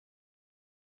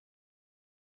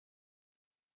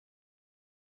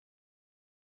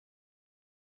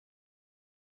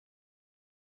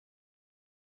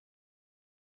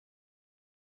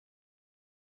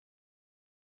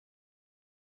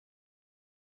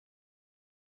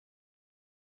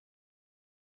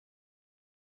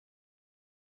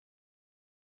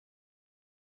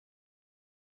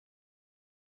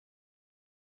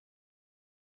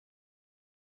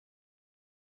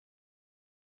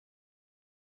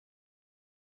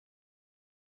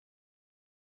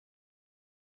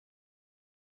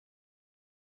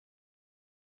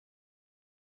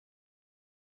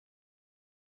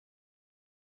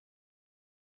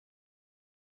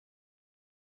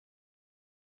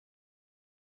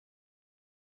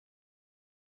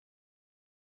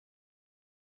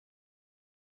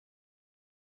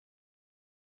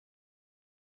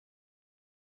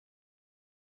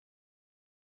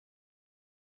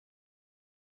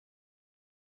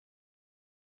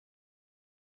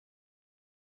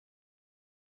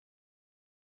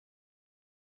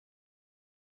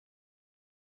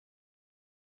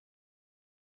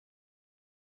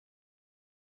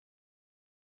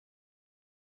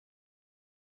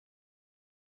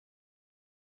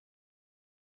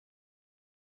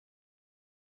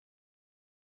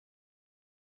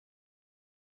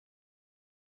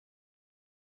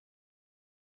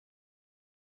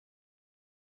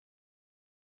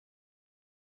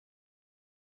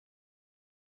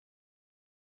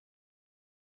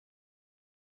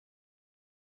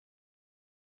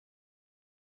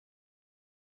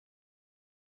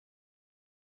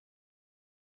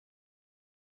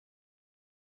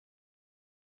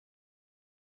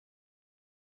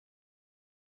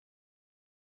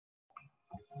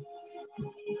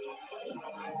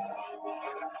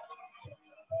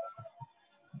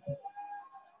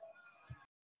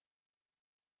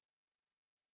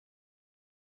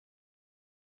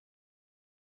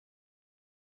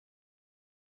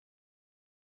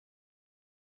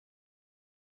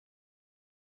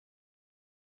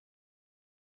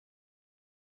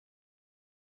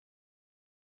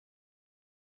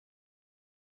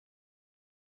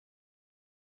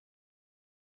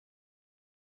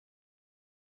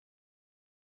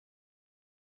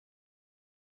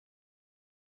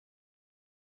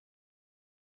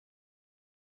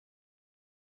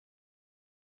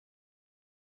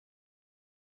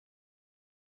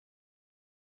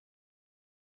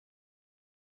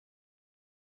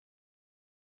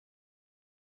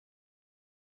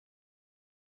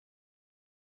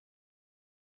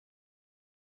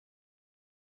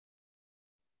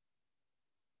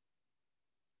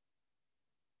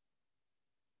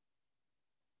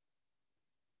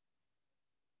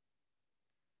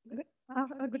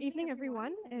Good evening,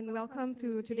 everyone, and welcome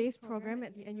to today's program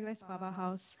at the NUS Baba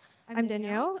House. I'm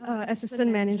Danielle, Assistant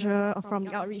Manager from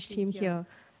the Outreach team here.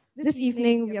 This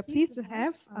evening, we are pleased to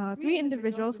have three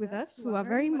individuals with us who are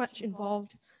very much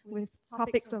involved with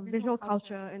topics of visual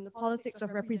culture and the politics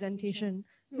of representation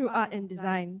through art and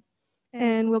design.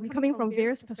 And we'll be coming from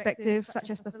various perspectives, such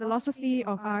as the philosophy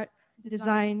of art,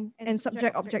 design, and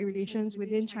subject-object relations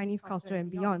within Chinese culture and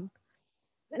beyond.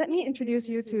 Let me introduce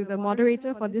you to the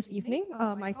moderator for this evening,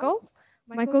 Michael.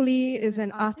 Michael Lee is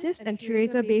an artist and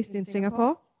curator based in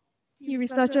Singapore. He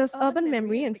researches urban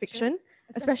memory and fiction,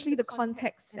 especially the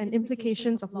contexts and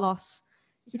implications of loss.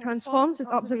 He transforms his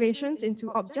observations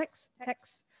into objects,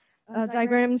 texts,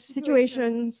 diagrams,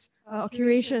 situations, or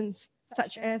curations,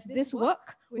 such as this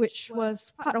work, which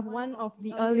was part of one of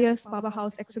the earliest Baba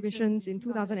House exhibitions in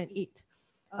 2008.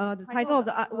 The title of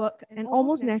the artwork, An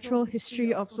Almost Natural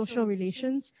History of Social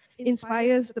Relations,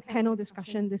 inspires the panel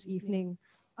discussion this evening.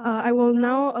 I will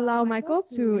now allow Michael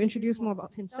to introduce more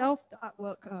about himself, the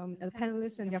artwork, the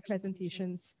panelists, and their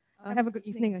presentations. Have a good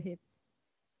evening ahead.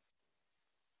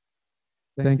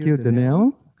 Thank you,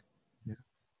 Danielle. Yeah.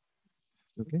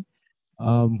 Okay.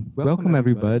 Welcome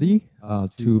everybody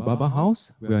to Baba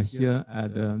House. We are here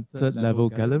at the third level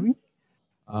gallery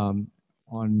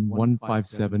on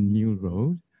 157 New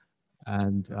Road.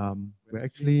 And we're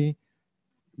actually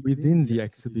within the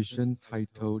exhibition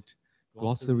titled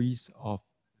Glossaries of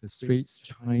the Straits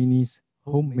Chinese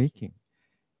Homemaking.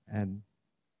 And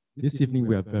this evening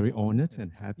we are very honored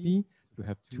and happy to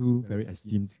have two very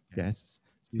esteemed guests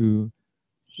to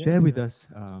share with us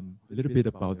a little bit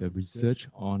about the research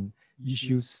on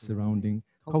issues surrounding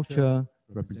culture,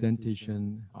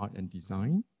 representation, art and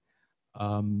design.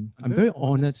 I'm very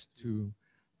honored to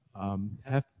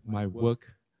have my work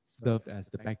serve as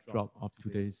the backdrop of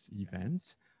today's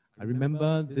event. I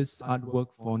remember this artwork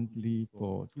fondly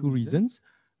for two reasons.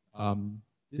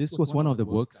 This was one of the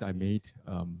works I made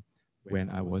when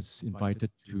I was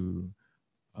invited to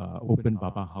open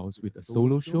Baba House with a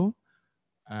solo show.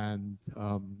 And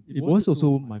it was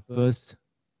also my first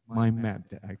mind map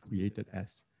that I created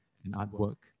as an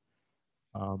artwork.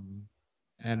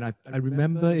 And I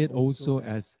remember it also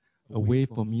as a way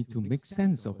for me to make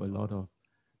sense of a lot of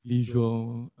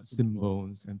visual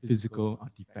symbols and physical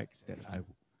artifacts that I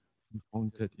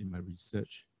encountered in my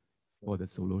research for the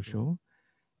solo show.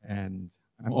 And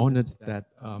I'm honored that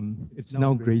it's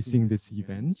now gracing this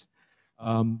event,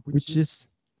 whose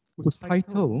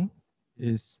title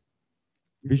is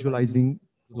Visualizing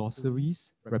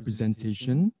Glossaries,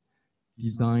 Representation,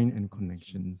 Design and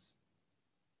Connections.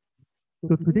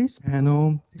 So today's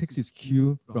panel takes its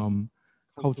cue from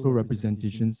cultural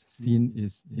representations seen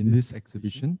in this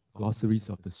exhibition, Glossaries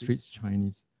of the Straits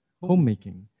Chinese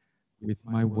Homemaking, with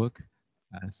my work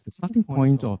as the starting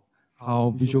point of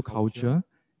how visual culture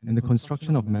and the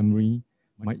construction of memory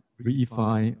might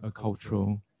reify a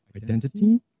cultural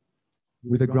identity,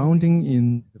 with a grounding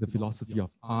in the philosophy of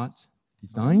art,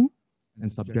 design,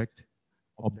 and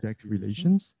subject-object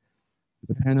relations.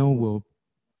 The panel will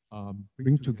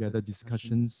bring together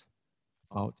discussions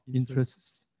about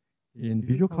interests in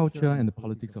visual culture and the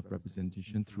politics of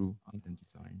representation through art and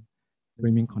design,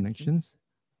 framing connections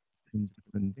in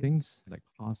different things like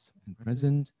past and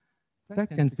present,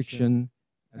 fact and fiction,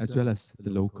 as well as the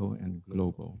local and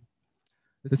global.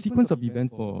 The sequence of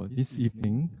event for this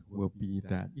evening will be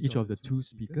that each of the two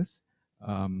speakers,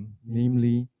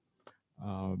 namely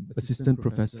Assistant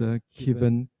Professor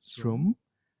Kiven Strohm,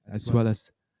 as well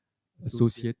as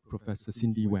Associate Professor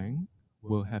Cindy Wang,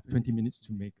 will have 20 minutes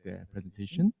to make their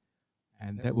presentation,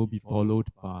 and that will be followed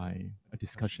by a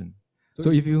discussion.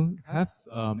 So if you have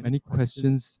any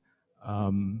questions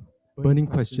burning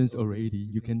questions already,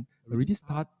 you can already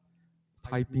start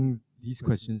typing these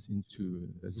questions into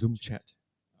the Zoom chat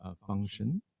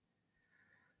function.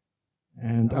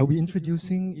 And I'll be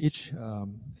introducing each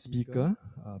speaker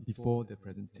before the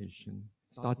presentation,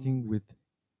 starting with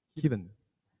Kiven.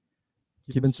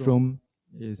 Kiven Strohm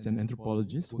is an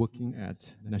anthropologist working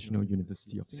at National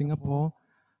University of Singapore,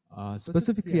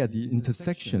 specifically at the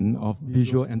intersection of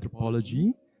visual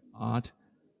anthropology, art,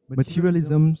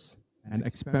 materialisms, and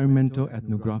experimental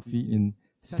ethnography in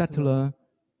settler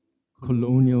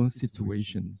colonial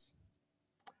situations.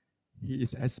 He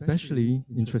is especially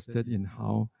interested in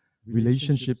how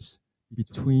relationships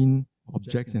between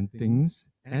objects and things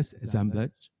as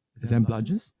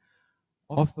assemblages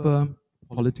offer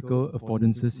political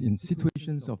affordances in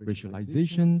situations of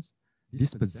racializations,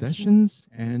 dispossessions,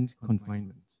 and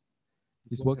confinement.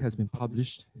 His work has been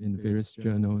published in various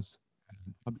journals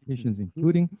and publications,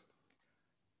 including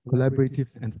Collaborative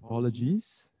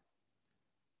Anthropologies,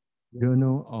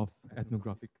 Journal of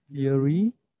Ethnographic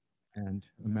Theory, and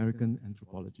American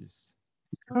Anthropologist.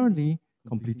 He's currently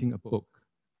completing a book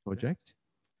project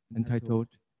entitled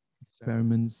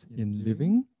Experiments in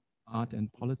Living, Art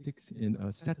and Politics in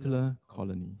a Settler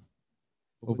Colony.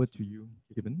 Over to you,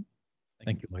 Kiven.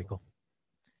 Thank you, Michael.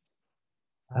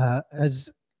 As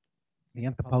the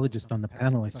anthropologist on the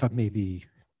panel, I thought maybe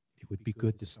it would be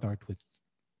good to start with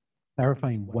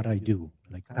clarifying what I do,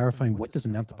 like clarifying what does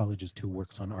an anthropologist who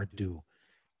works on art do.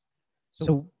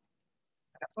 So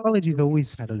anthropology has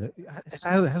always had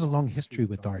has a long history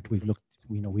with art. We've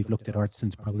looked at art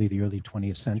since probably the early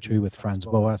 20th century with Franz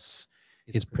Boas,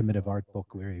 his primitive art book,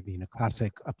 where it being a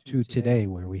classic, up to today,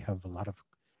 where we have a lot of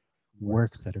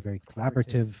works that are very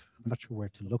collaborative. I'm not sure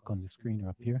where to look on the screen or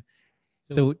up here.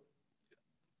 So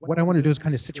what I want to do is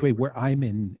kind of situate where I'm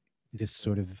in this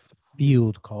sort of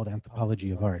field called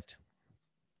anthropology of art.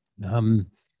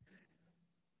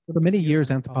 For many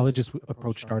years, anthropologists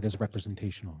approached art as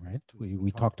representational, right?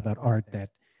 We talked about art that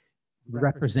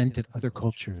represented other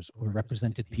cultures or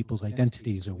represented people's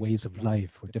identities or ways of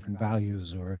life or different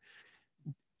values or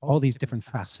all these different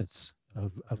facets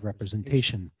of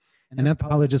representation. And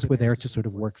anthropologists were there to sort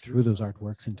of work through those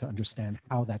artworks and to understand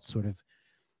how that sort of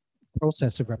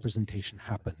process of representation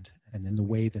happened, and then the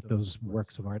way that those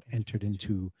works of art entered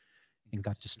into and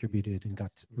got distributed and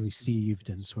got received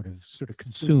and sort of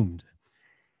consumed.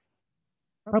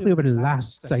 Probably over the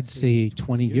last, I'd say,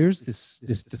 20 years, this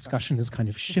discussion has kind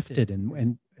of shifted,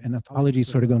 and anthropology is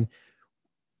sort of going,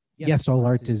 yes, all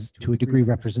art is to a degree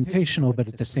representational, but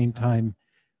at the same time,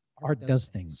 art does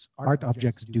things. Art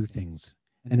objects do things.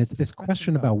 And it's this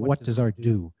question about what does art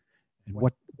do, and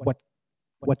what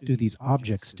do these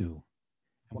objects do?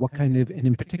 And what kind of, and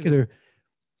in particular,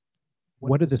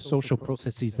 what are the social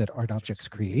processes that art objects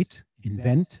create,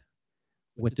 invent?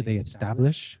 What do they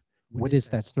establish? What is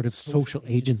that sort of social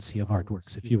agency of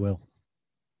artworks, if you will?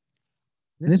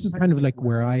 And this is kind of like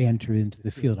where I enter into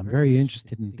the field. I'm very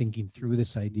interested in thinking through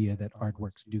this idea that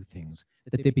artworks do things,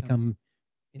 that they become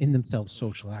in themselves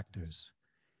social actors.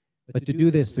 But to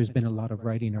do this, there's been a lot of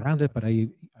writing around it, but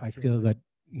I feel that,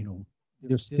 you know,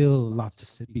 there's still a lot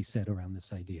to be said around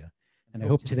this idea. And I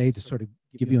hope today to sort of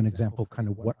give you an example of kind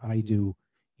of what I do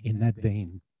in that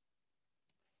vein.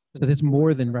 So there's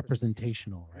more than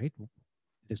representational, right?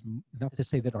 There's not to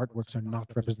say that artworks are not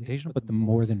representational, but the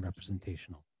more than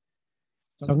representational.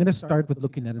 So I'm going to start with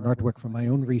looking at an artwork from my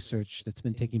own research that's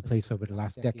been taking place over the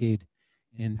last decade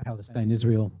in Palestine,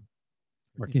 Israel,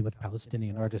 working with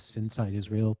Palestinian artists inside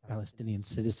Israel, Palestinian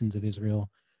citizens of Israel,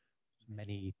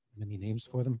 many names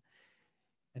for them.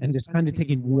 And just kind of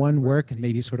taking one work and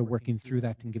maybe sort of working through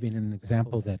that and giving an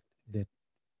example that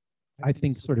I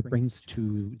think sort of brings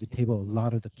to the table a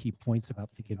lot of the key points about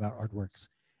thinking about artworks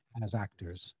as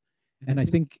actors. And I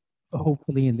think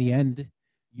hopefully in the end,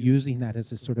 using that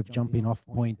as a sort of jumping off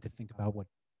point to think about what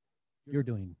you're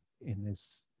doing in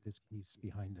this piece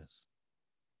behind us.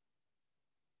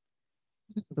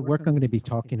 This is the work I'm going to be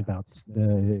talking about.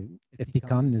 The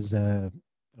Eptikan is a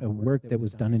work that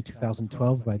was done in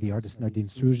 2012 by the artist Nardin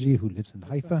Surji, who lives in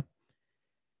Haifa.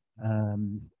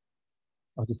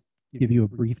 I'll just give you a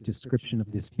brief description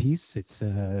of this piece. It's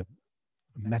a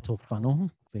metal funnel,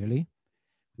 clearly,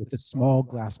 with a small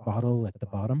glass bottle at the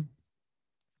bottom.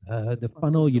 The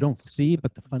funnel you don't see,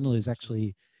 but the funnel is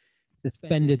actually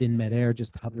suspended in midair,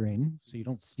 just hovering, so you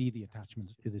don't see the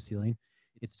attachment to the ceiling.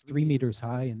 It's 3 meters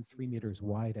high and 3 meters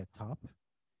wide at top.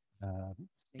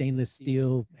 Stainless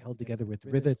steel held together with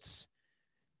rivets.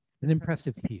 An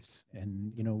impressive piece.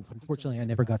 And, you know, unfortunately, I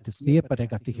never got to see it, but I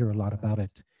got to hear a lot about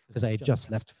it because I had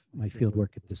just left my field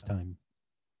work at this time.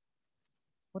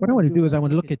 What I want to do is I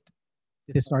want to look at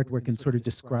this artwork and sort of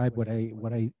describe what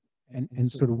I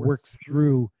and sort of work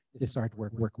through this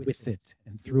artwork, work with it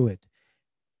and through it,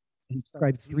 and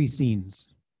describe 3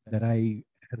 scenes that I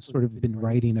have sort of been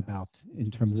writing about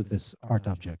in terms of this art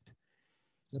object.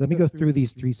 So let me go through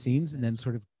these 3 scenes and then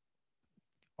sort of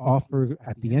offer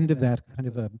at the end of that kind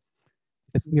of a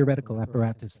theoretical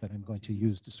apparatus that I'm going to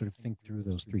use to sort of think through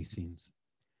those 3 scenes.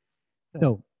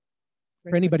 So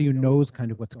for anybody who knows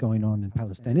kind of what's going on in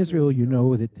Palestine, Israel, you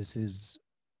know that this is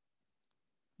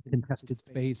contested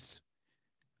space,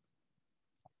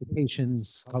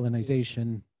 occupations,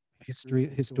 colonization,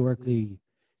 historically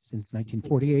since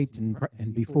 1948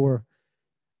 and before.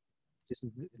 This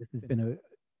has been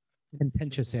a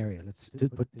contentious area, let's put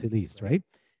it the least, right?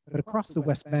 But across the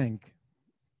West Bank,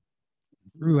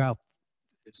 throughout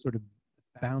the sort of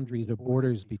boundaries or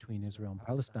borders between Israel and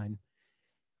Palestine,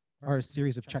 are a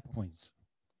series of checkpoints.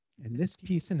 And this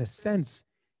piece, in a sense,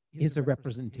 is a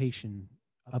representation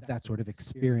of that sort of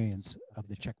experience of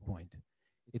the checkpoint.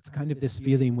 It's kind of this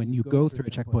feeling when you go through a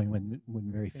checkpoint,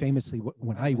 when very famously,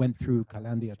 when I went through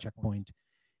Kalandia checkpoint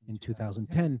in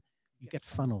 2010, you get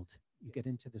funneled. You get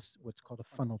into this, what's called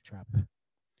a funnel trap.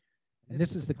 And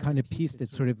this is the kind of piece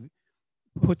that sort of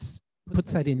puts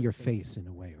that in your face in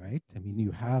a way, right? I mean,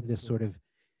 you have this sort of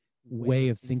way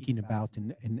of thinking about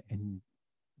and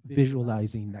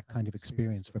visualizing that kind of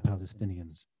experience for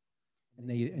Palestinians.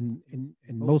 And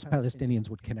most Palestinians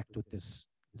would connect with this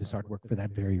artwork for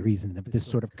that very reason, of this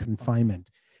sort of confinement.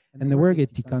 And the word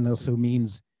etikan also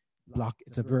means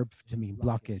it's a verb to mean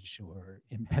blockage or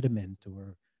impediment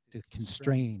or to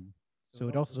constrain. So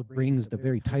it also brings, the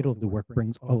very title of the work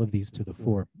brings all of these to the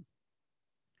fore.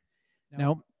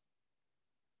 Now,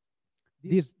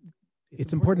 it's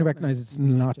important to recognize it's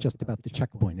not just about the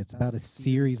checkpoint. It's about a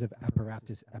series of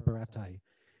apparati,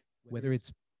 whether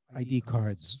it's ID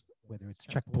cards, whether it's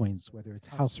checkpoints, whether it's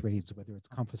house raids, whether it's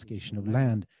confiscation of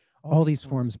land. All these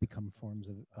forms become forms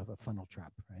of a funnel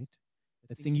trap, right?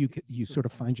 The thing you sort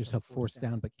of find yourself forced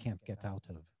down but can't get out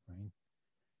of, right?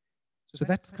 So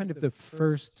that's kind of the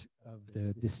first of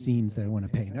the scenes that I want to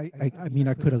paint. I mean,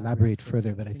 I could elaborate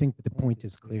further, but I think the point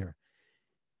is clear.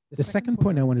 The second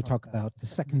point I want to talk about, the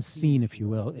second scene, if you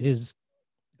will, is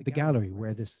the gallery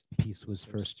where this piece was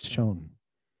first shown.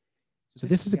 So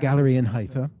this is a gallery in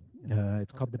Haifa.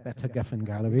 It's called the Bet HaGeffen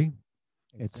Gallery.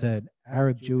 It's an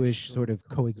Arab-Jewish sort of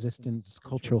coexistence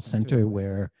cultural center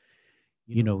where,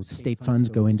 you know, state funds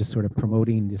go into sort of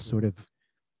promoting this sort of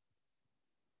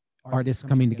artists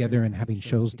coming together and having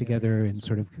shows together and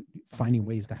sort of finding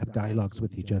ways to have dialogues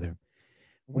with each other.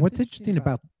 What's interesting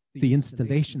about the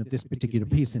installation of this particular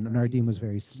piece, and Nardine was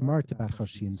very smart about how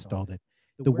she installed it.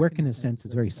 The work, in a sense,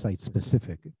 is very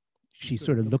site-specific. She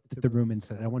sort of looked at the room and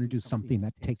said, I want to do something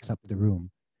that takes up the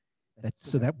room,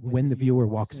 so that when the viewer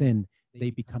walks in, they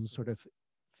become sort of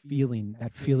feeling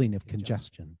that feeling of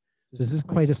congestion. So this is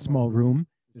quite a small room.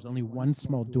 There's only one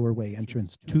small doorway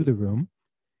entrance to the room.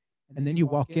 And then you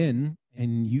walk in,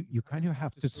 and you kind of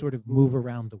have to sort of move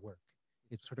around the work.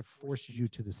 It sort of forces you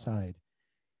to the side.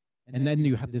 And then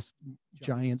you have this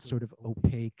giant sort of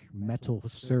opaque metal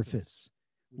surface,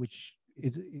 which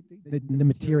is, the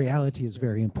materiality is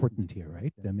very important here,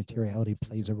 right? The materiality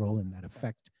plays a role in that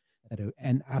effect,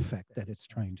 and affect that it's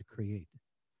trying to create.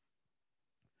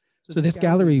 So this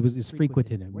gallery is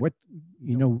frequented, and what,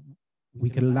 you know, we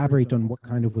could elaborate on what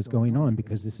kind of was going on,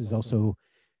 because this is also,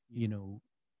 you know,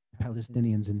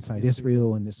 Palestinians inside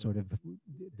Israel, and this sort of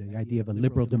the idea of a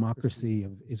liberal democracy,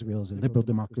 of Israel as a liberal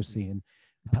democracy, and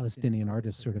Palestinian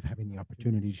artists sort of having the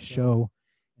opportunity to show.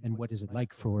 And what is it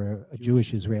like for a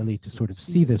Jewish Israeli to sort of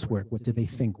see this work? What do they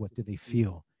think? What do they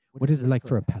feel? What is it like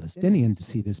for a Palestinian to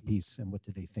see this piece? And what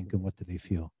do they think? And what do they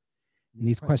feel? And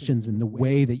these questions, and the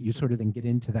way that you sort of then get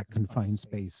into that confined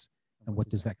space, and what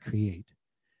does that create?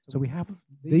 So we have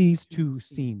these 2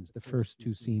 scenes, the first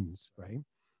 2 scenes, right?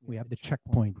 We have the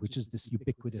checkpoint, which is this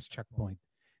ubiquitous checkpoint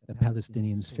that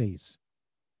Palestinians face.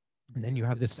 And then you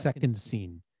have the second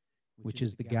scene, which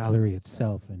is the gallery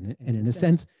itself. And in a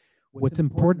sense, what's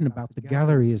important about the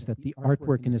gallery is that the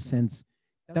artwork, in a sense,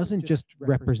 doesn't just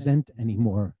represent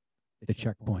anymore the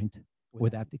checkpoint or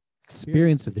that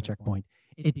experience of the checkpoint.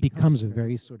 It becomes a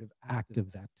very sort of act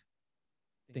of that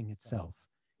thing itself.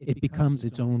 It becomes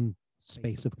its own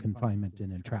space of confinement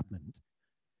and entrapment.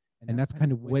 And that's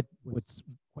kind of what's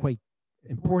quite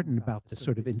important about the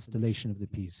sort of installation of the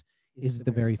piece, is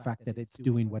the very fact that it's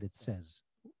doing what it says,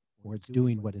 or it's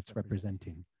doing what it's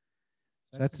representing.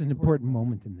 So that's an important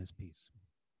moment in this piece.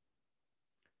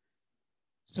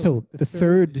 So the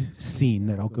third scene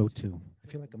that I'll go to,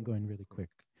 I feel like I'm going really quick.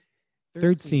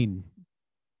 Third scene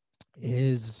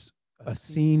is a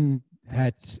scene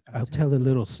that I'll tell a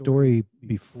little story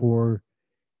before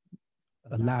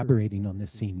elaborating on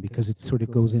this scene because it sort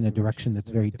of goes in a direction that's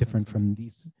very different from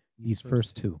these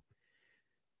first two.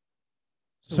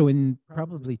 So in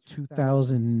probably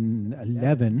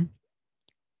 2011,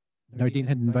 Nardine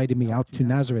had invited me out to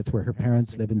Nazareth where her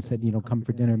parents live and said, you know, come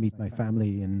for dinner, meet my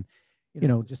family. And, you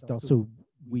know, just also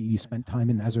we spent time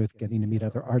in Nazareth getting to meet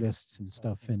other artists and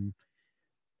stuff. And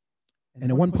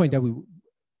at one point,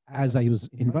 as I was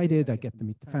invited, I get to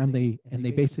meet the family, and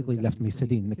they basically left me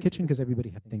sitting in the kitchen because everybody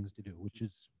had things to do, which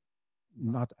is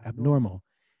not abnormal.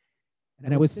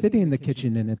 And I was sitting in the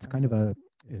kitchen, and it's kind of a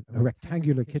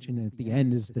rectangular kitchen, and at the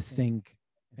end is the sink,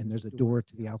 and there's a door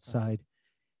to the outside.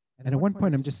 And at one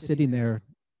point, I'm just sitting there,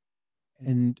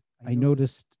 and I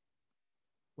noticed,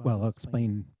 well, I'll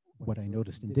explain what I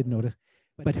noticed and did notice,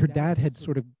 but her dad had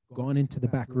sort of gone into the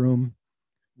back room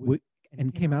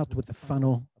and came out with a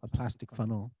funnel, a plastic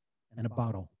funnel, and a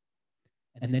bottle,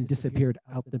 and then disappeared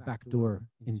out the back door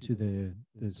into the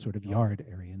sort of yard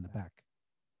area in the back.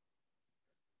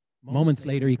 Moments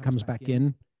later, he comes back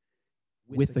in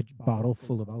with a bottle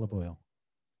full of olive oil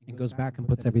and goes back and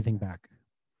puts everything back.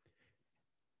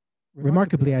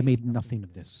 Remarkably, I made nothing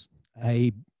of this.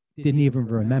 I didn't even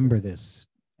remember this.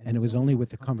 And it was only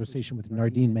with a conversation with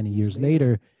Nardine many years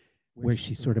later where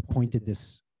she sort of pointed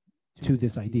this to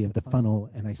this idea of the funnel.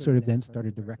 And I sort of then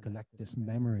started to recollect this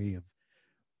memory of,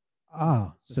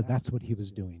 so that's what he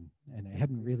was doing. And I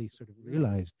hadn't really sort of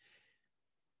realized,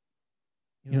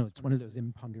 you know, it's one of those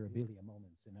imponderabilia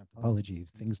moments in anthropology.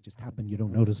 Things just happen. You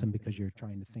don't notice them because you're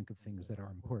trying to think of things that are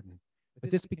important. But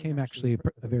this became actually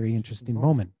a very interesting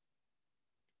moment.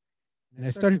 And I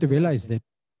started to realize that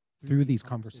through these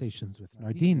conversations with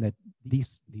Nardine, that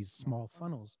these small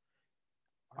funnels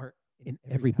are in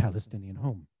every Palestinian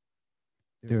home.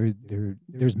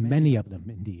 There's many of them,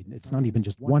 indeed. It's not even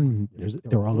just one,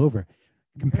 they're all over.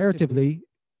 Comparatively,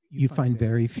 you find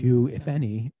very few, if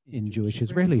any, in Jewish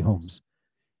Israeli homes.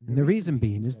 And the reason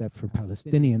being is that for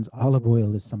Palestinians, olive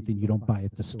oil is something you don't buy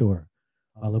at the store.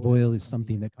 Olive oil is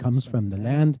something that comes from the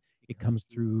land. It comes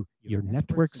through your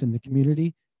networks in the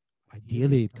community.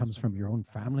 Ideally, it comes from your own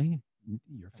family,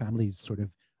 your family's sort of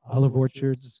olive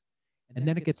orchards. And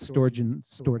then it gets stored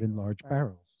in large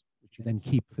barrels, which you then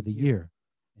keep for the year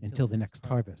until the next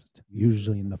harvest,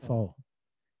 usually in the fall.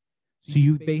 So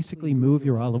you basically move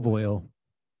your olive oil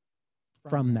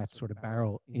from that sort of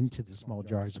barrel into the small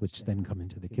jars, which then come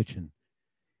into the kitchen.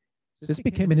 So this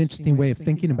became an interesting way of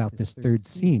thinking about this third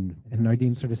scene. And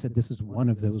Nardine sort of said this is one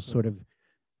of those sort of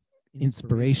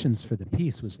inspirations for the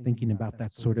piece, was thinking about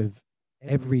that sort of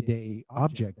everyday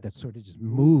object that sort of just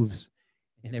moves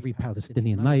in every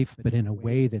Palestinian life, but in a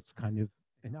way that's kind of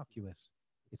innocuous.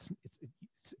 It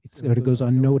sort of goes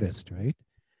unnoticed, right?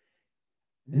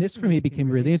 And this for me became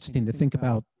really interesting to think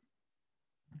about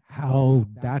how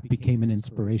that became an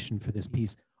inspiration for this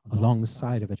piece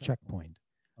alongside of a checkpoint,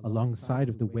 alongside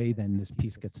of the way then this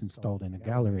piece gets installed in a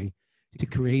gallery to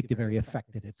create the very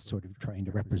effect that it's sort of trying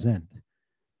to represent.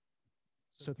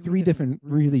 So three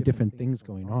really different things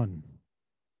going on,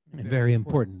 and very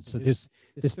important. So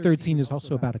this third scene is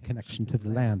also about a connection to the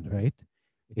land, right?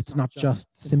 It's not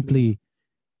just simply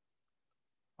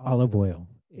olive oil.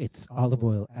 It's olive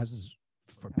oil as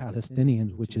for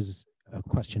Palestinians, which is a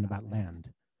question about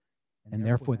land. And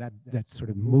therefore that sort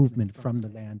of movement from the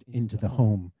land into the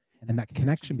home, and that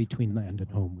connection between land and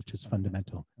home, which is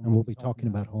fundamental. And we'll be talking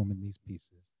about home in these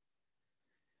pieces.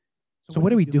 So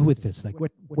what do we do with this? Like,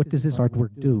 what does this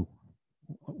artwork do?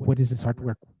 What is this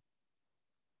artwork?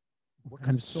 What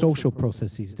kind of social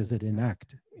processes does it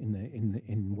enact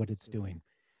in what it's doing?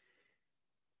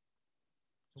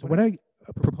 So what I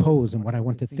propose and what I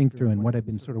want to think through and what I've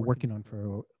been sort of working on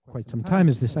for quite some time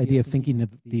is this idea of thinking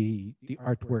of the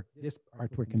artwork, this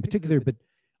artwork in particular, but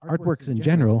artworks in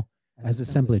general as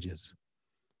assemblages.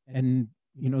 And,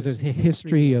 you know, there's a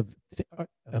history of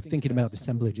thinking about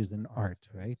assemblages in art,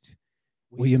 right?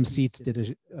 William Seitz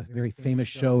did a very famous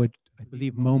show at, I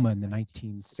believe, MoMA in the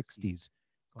 1960s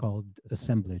called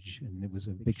Assemblage, and it was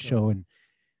a big show. And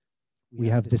we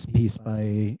have this piece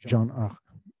by Jean Arc,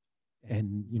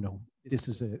 and, you know, this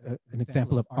is an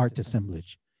example of art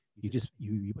assemblage.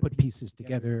 You put pieces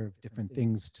together of different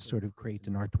things to sort of create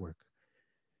an artwork.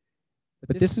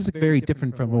 But this is very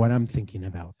different from what I'm thinking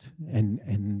about.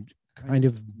 And kind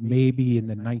of maybe in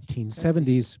the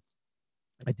 1970s,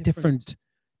 a different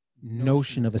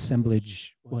notion of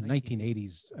assemblage, well,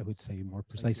 1980s, I would say more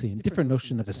precisely, a different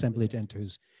notion of assemblage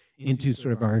enters into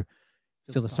sort of our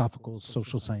philosophical,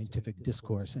 social, scientific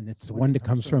discourse. And it's one that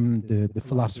comes from the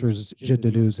philosophers Gilles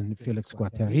Deleuze and Félix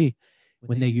Guattari,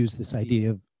 when they use this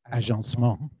idea of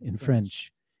agencement in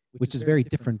French, which is very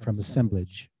different from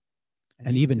assemblage,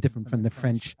 and even different from the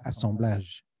French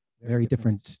assemblage, very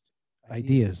different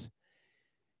ideas.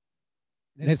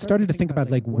 And I started to think about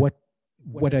like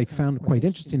what I found quite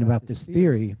interesting about this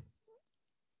theory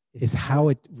is how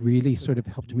it really sort of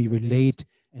helped me relate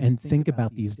and think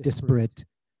about these disparate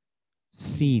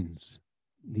scenes,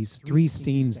 these three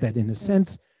scenes that in a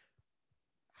sense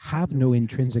have no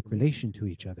intrinsic relation to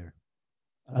each other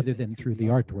than through the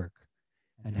artwork.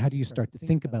 And how do you start to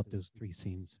think about those three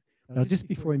scenes? Now, just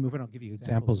before we move on, I'll give you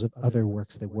examples of other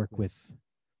works that work with.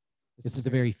 This is a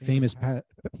very famous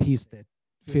piece that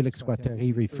Félix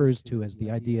Guattari refers to as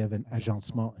the idea of an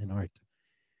agencement in art.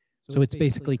 So it's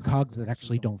basically cogs that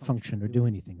actually don't function or do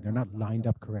anything. They're not lined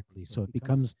up correctly. So it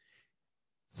becomes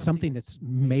something that's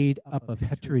made up of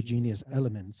heterogeneous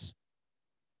elements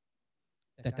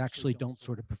that actually don't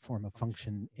sort of perform a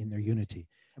function in their unity.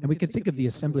 And we can think of the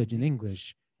assemblage in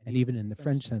English and even in the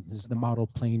French sentence, the model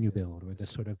plane you build, or the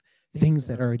sort of things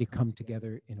that already come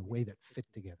together in a way that fit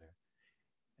together.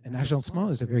 And agencement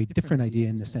is a very different idea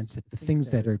in the sense that the things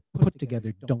that are put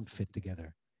together don't fit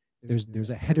together. There's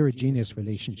a heterogeneous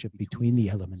relationship between the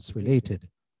elements related.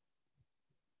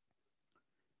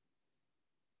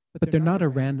 But they're not a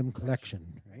random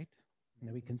collection, right?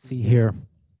 And we can see here,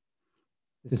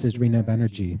 this is Rina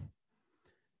Banerjee.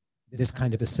 This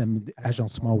kind of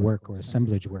agencement work or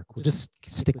assemblage work. We'll just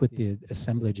stick with the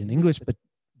assemblage in English, but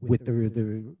with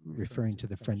the referring to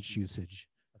the French usage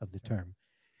of the term.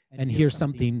 And here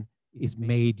something is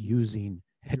made using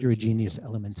heterogeneous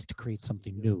elements to create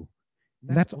something new.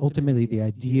 And that's ultimately the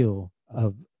ideal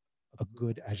of a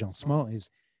good agencement. Is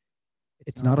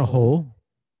it's not a whole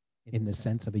in the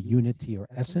sense of a unity or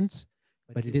essence,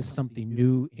 but it is something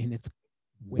new in its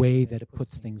way that it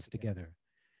puts things together.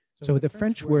 So the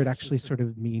French word actually sort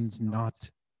of means not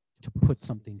to put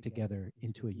something together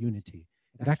into a unity.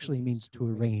 It actually means to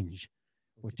arrange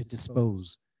or to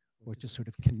dispose or to sort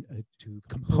of to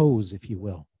compose, if you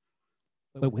will,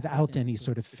 but without any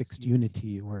sort of fixed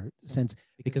unity or sense,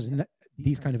 because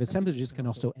these kind of assemblages can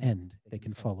also end. They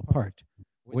can fall apart,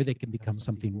 or they can become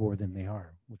something more than they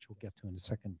are, which we'll get to in a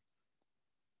second.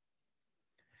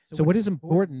 So what is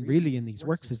important really in these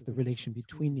works is the relation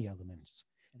between the elements.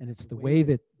 And it's the way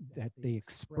that they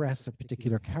express a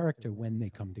particular character when they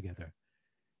come together.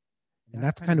 And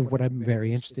that's kind of what I'm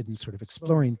very interested in sort of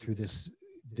exploring through this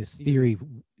theory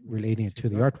relating it to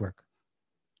the artwork.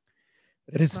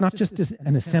 But it's not just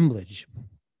an assemblage,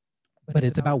 but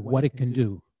it's about what it can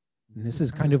do. And this is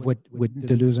kind of what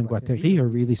Deleuze and Guattari are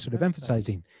really sort of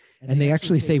emphasizing. And they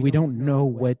actually say we don't know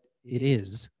what it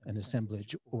is, an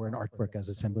assemblage or an artwork as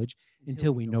assemblage,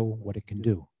 until we know what it can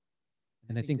do.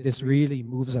 And I think this really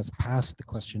moves us past the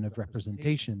question of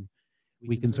representation.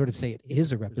 We can sort of say it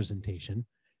is a representation,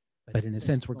 but in a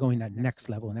sense, we're going that next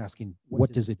level and asking,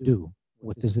 what does it do?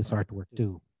 What does this artwork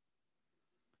do?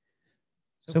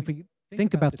 So if we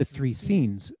think about the three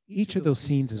scenes, each of those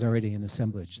scenes is already an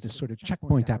assemblage. This sort of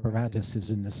checkpoint apparatus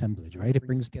is an assemblage, right? It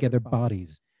brings together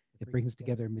bodies. It brings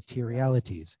together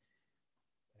materialities.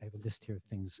 I have a list here of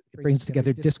things. It brings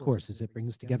together discourses. It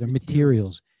brings together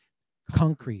materials,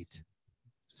 concrete,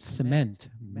 cement,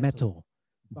 metal,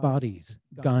 bodies,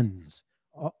 guns,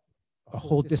 a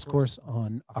whole discourse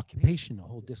on occupation, a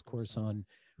whole discourse on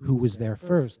who was there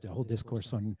first, a whole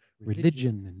discourse on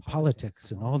religion and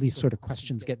politics, and all these sort of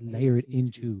questions get layered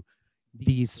into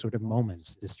these sort of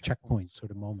moments, this checkpoint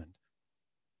sort of moment.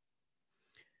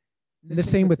 The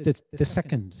same with the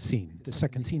second scene. The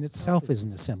second scene itself is an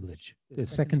assemblage. The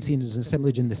second scene is an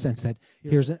assemblage in the sense that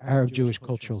here's an Arab Jewish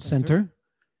cultural center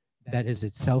that is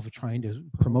itself trying to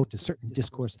promote a certain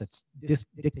discourse that's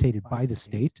dictated by the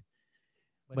state,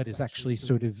 but is actually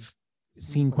sort of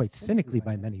seen quite cynically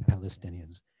by many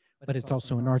Palestinians. But it's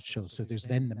also an art show. So there's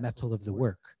then the metal of the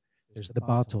work. There's the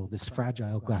bottle, this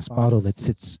fragile glass bottle that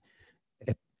sits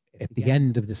at the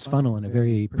end of this funnel in a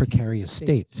very precarious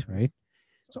state, right?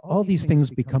 So all these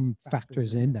things become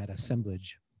factors in that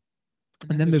assemblage.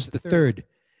 And then there's the third.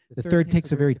 The third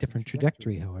takes a very different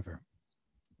trajectory, however.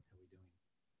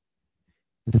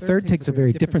 The third takes a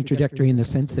very different trajectory in the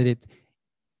sense that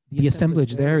the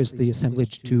assemblage there is the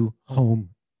assemblage to home,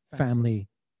 family,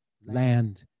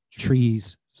 land,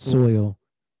 trees, soil,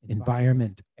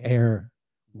 environment, air,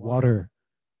 water,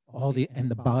 and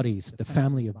the bodies, the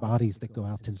family of bodies that go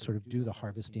out and sort of do the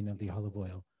harvesting of the olive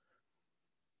oil.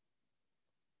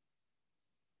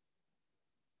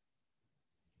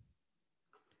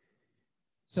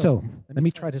 So let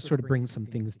me try to sort of bring some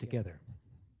things together.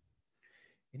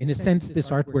 In a sense, this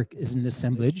artwork is an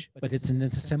assemblage, but it's an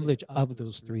assemblage of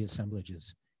those three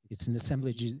assemblages. It's an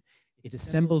assemblage, it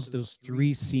assembles those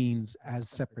three scenes as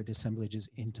separate assemblages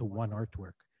into one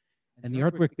artwork. And the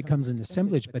artwork becomes an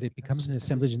assemblage, but it becomes an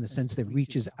assemblage in the sense that it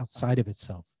reaches outside of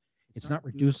itself. It's not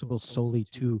reducible solely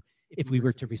to, if we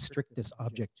were to restrict this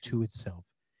object to itself.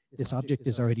 This object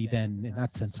is already then, in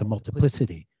that sense, a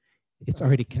multiplicity. It's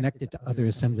already connected to other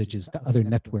assemblages, to other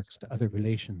networks, to other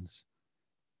relations.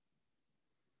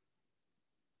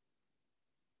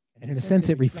 And in a sense,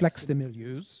 it reflects the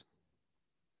milieus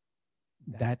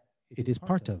that it is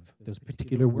part of, those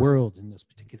particular worlds and those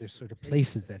particular sort of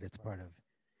places that it's part of.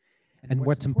 And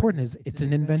what's important is it's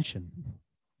an invention.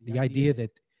 The idea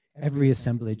that every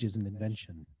assemblage is an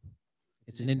invention.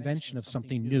 It's an invention of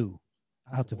something new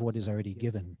out of what is already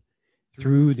given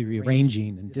through the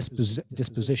rearranging and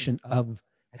disposition of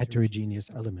heterogeneous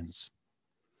elements.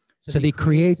 So they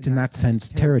create, in that sense,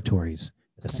 territories.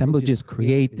 Assemblages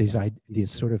create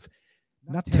these sort of,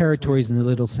 not territories in the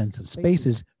little sense of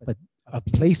spaces, but of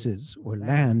places or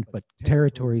land, but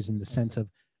territories in the sense of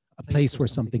a place where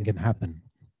something can happen.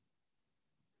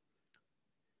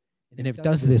 And it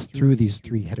does this through these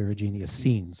three heterogeneous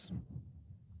scenes.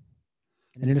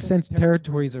 And in a sense,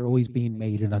 territories are always being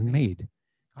made and unmade,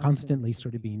 constantly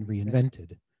sort of being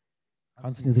reinvented,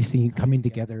 constantly coming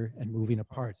together and moving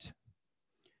apart.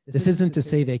 This isn't to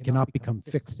say they cannot become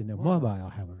fixed and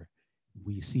immobile, however.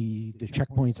 We see the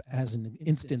checkpoints as an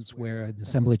instance where an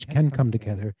assemblage can come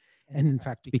together and in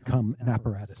fact become an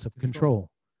apparatus of control.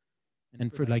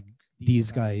 And for like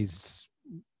these guys,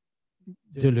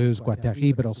 Deleuze,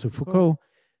 Guattari, but also Foucault,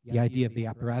 the idea of the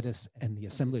apparatus and the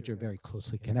assemblage are very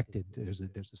closely connected. There's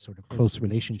a sort of close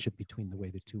relationship between the way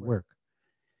the two work.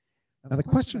 Now the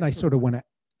question I sort of want to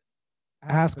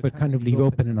ask, but kind of leave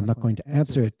open, and I'm not going to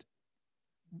answer it,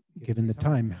 given the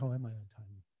time. How am I on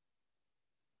time?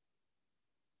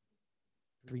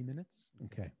 3 minutes?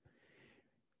 Okay.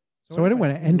 So what I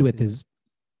want to end with is,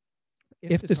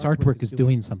 if this artwork is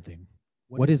doing something,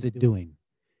 what is it doing?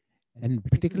 And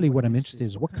particularly what I'm interested in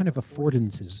is what kind of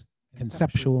affordances,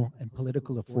 conceptual and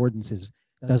political affordances,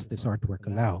 does this artwork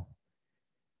allow?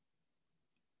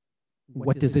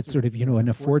 What does it sort of, you know, an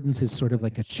affordance is sort of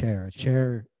like a chair. A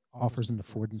chair offers an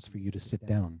affordance for you to sit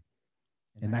down.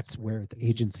 And that's where its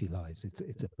agency lies.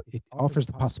 It offers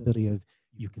the possibility of,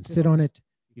 you can sit on it,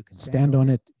 you can stand on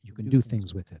it, you can do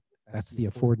things with it. That's the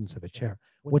affordance of a chair.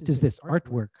 What does this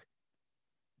artwork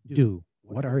do?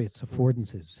 What are its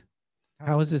affordances?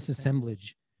 How is this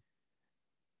assemblage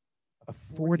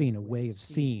affording a way of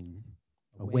seeing,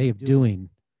 a way of doing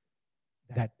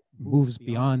that moves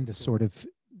beyond the sort of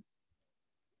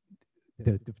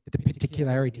the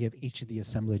particularity of each of the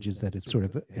assemblages that it sort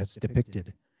of has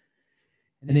depicted?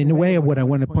 And in a way, what I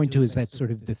want to point to is that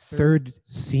sort of the third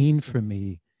scene for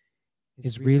me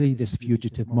is really this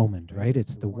fugitive moment, right?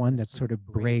 It's the one that sort of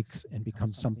breaks and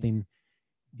becomes something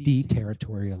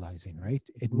deterritorializing, right?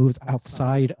 It moves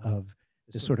outside of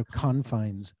the sort of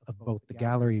confines of both the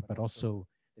gallery, but also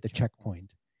the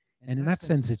checkpoint. And in that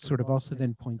sense, it sort of also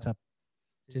then points up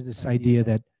to this idea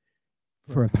that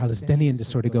for a Palestinian to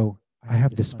sort of go, I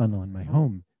have this funnel in my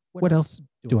home. What else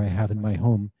do I have in my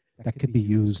home that could be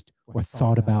used or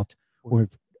thought about, or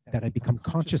that I become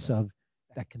conscious of,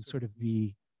 that can sort of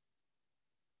be,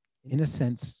 in a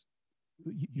sense,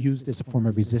 used as a form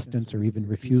of resistance or even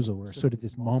refusal, or sort of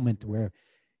this moment where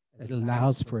it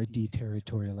allows for a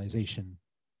deterritorialization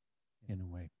in a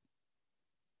way.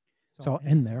 So I'll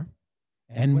end there.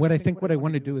 And what I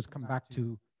want to do is come back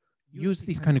to use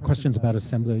these kind of questions about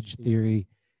assemblage theory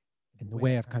and the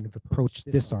way I've kind of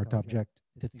approached this art object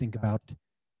to think about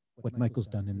what Michael's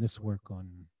done in this work on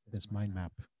this mind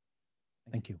map.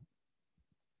 Thank you.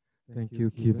 Thank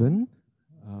you, Kiven.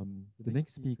 The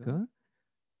next speaker,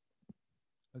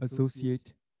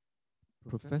 Associate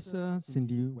Professor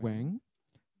Cindy Wang,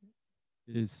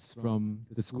 is from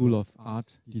the School of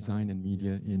Art, Design and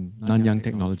Media in Nanyang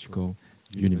Technological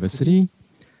University.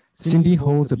 Cindy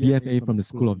holds a BFA from the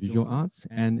School of Visual Arts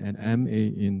and an MA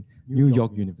in New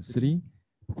York University,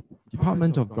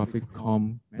 Department of Graphic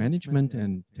Comm Management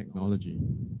and Technology.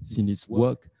 Cindy's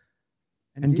work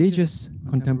engages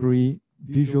contemporary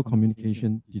visual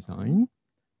communication design,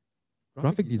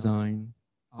 graphic design,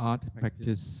 art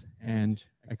practice and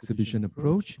exhibition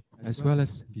approach, as well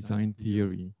as design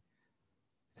theory.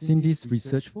 Cindy's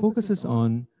research focuses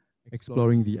on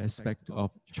exploring the aspect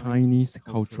of Chinese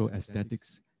cultural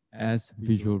aesthetics as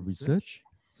visual research,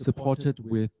 supported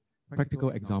with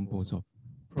practical examples of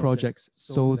projects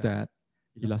so that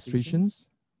illustrations,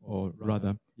 or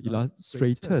rather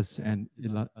illustrators and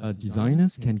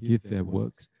designers can give their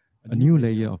works a new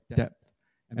layer of depth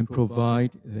and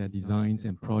provide their designs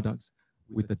and products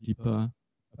with a deeper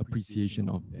appreciation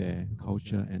of their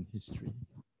culture and history.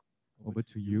 Over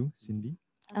to you, Cindy.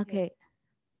 Okay.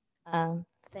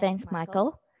 Thanks,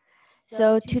 Michael.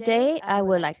 So today I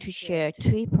would like to share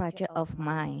 3 projects of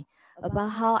mine about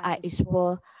how I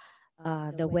explore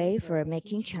the way for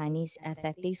making Chinese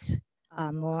aesthetics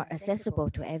more accessible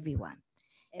to everyone.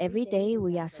 Every day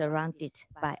we are surrounded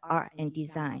by art and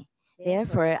design.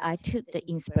 Therefore, I took the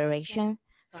inspiration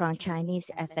from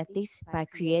Chinese aesthetics by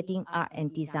creating art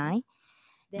and design.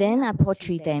 Then I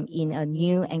portray them in a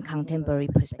new and contemporary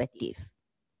perspective.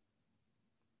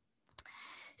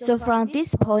 So from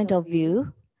this point of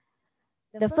view,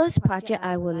 the first project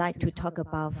I would like to talk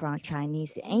about from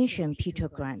Chinese ancient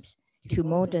pictograms to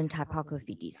modern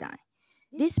typography design.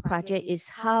 This project is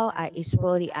how I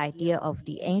explore the idea of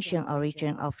the ancient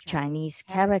origin of Chinese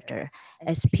character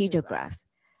as pictograph.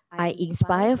 I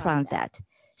inspired from that,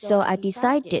 so I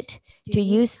decided to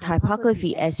use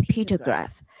typography as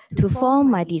pictograph to form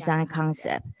my design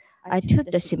concept. I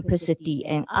took the simplicity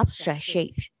and abstract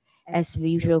shapes as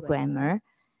visual grammar.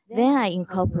 Then I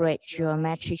incorporate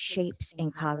geometric shapes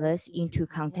and colors into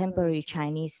contemporary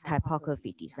Chinese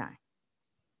typography design.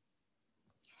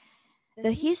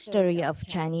 The history of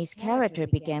Chinese character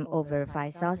began over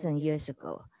 5,000 years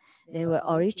ago. They were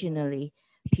originally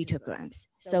pictograms.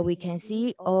 So we can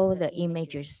see all the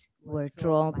images were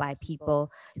drawn by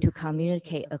people to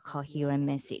communicate a coherent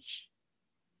message.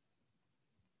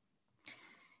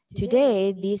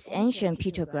 Today, these ancient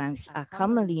pictograms are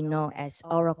commonly known as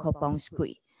oracle bone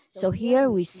script. So here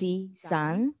we see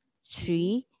sun,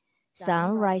 tree,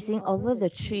 sun rising over the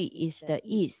tree is the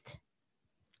east.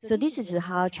 So this is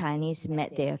how Chinese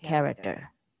made their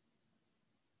character.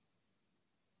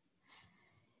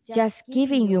 Just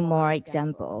giving you more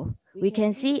example, we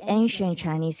can see ancient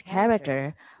Chinese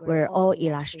character were all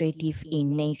illustrative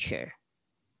in nature.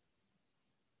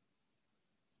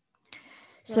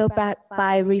 So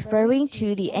by referring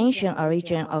to the ancient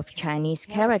origin of Chinese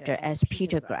character as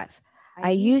pictograph,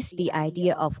 I use the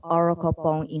idea of oracle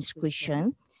bone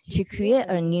inscription to create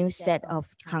a new set of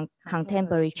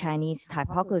contemporary Chinese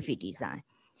typography design.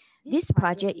 This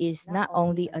project is not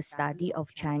only a study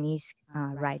of Chinese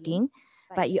writing,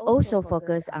 but it also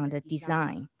focuses on the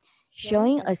design,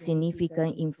 showing a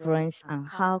significant influence on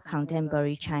how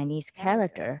contemporary Chinese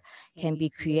character can be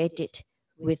created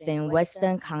within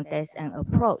Western context and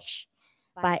approach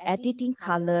by editing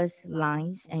colors,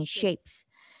 lines, and shapes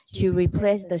to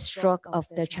replace the stroke of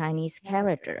the Chinese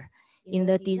character. In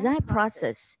the design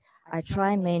process, I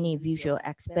try many visual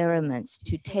experiments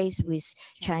to taste with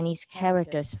Chinese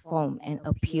characters' form and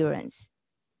appearance.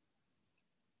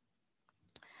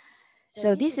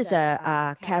 So this is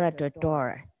a character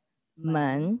door,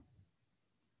 men.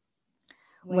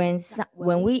 When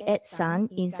we add sun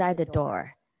inside the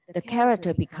door, the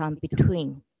character becomes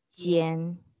between,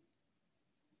 jian.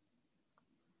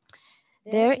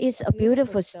 There is a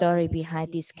beautiful story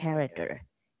behind this character.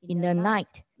 In the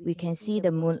night, we can see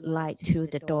the moonlight through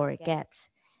the door gaps,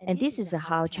 and this is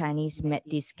how Chinese made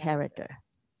this character.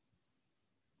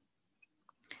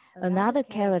 Another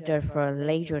character for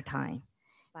leisure time.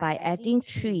 By adding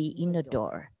tree in the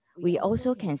door, we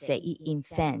also can say it in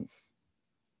fence.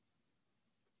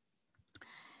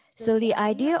 So the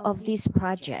idea of this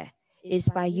project is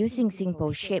by using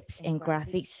simple shapes and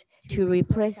graphics to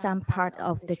replace some part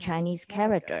of the Chinese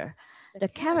character, the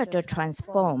character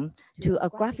transforms to a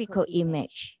graphical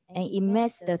image, and it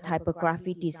makes the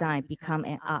typography design become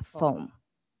an art form.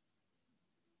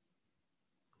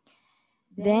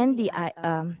 Then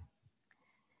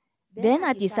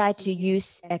I decide to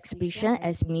use exhibition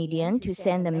as medium to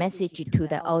send a message to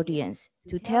the audience,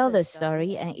 to tell the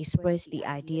story and express the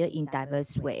idea in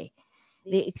diverse way.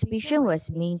 The exhibition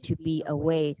was meant to be a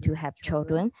way to have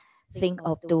children think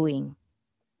of doing.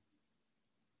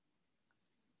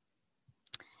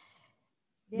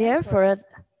 Therefore,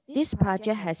 this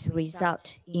project has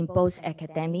resulted in both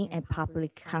academic and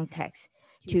public contexts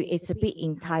to exhibit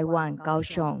in Taiwan,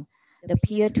 Kaohsiung, the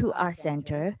Pier 2 Art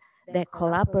Center that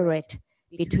collaborate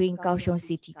between Kaohsiung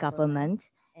City Government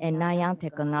and Nanyang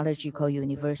Technological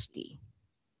University.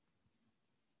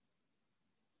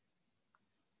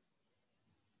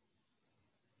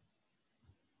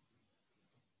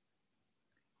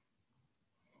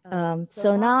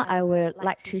 So now I would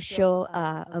like to show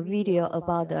a video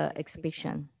about the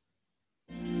exhibition.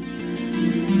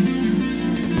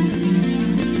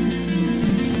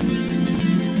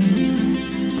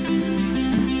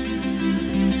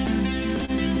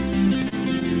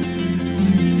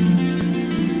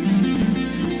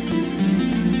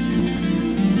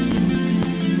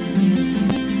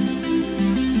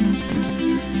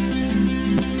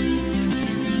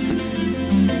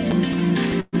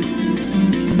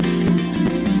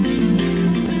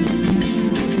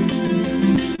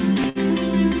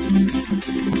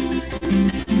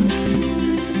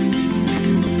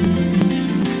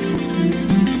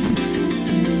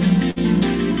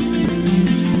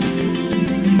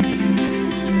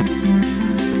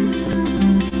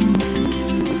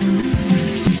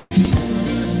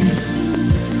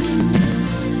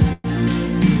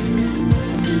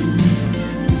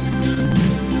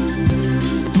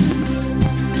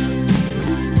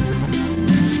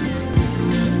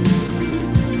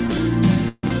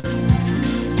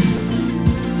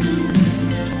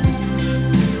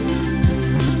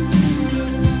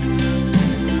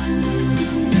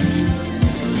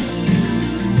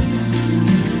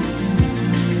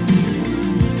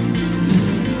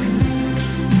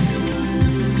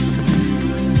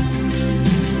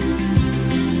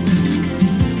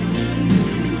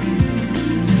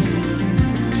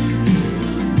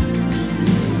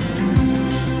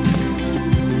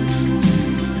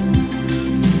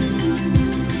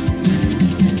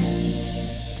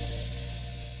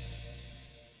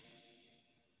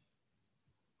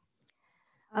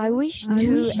 I wish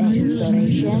through an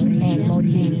installation and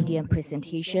multimedia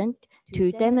presentation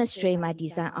to demonstrate my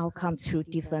design outcome through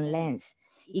different lenses.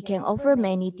 It can offer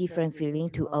many different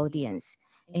feelings to audience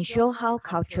and show how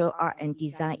cultural art and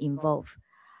design involve.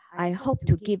 I hope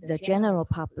to give the general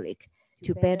public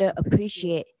to better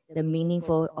appreciate the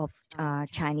meaningful of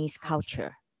Chinese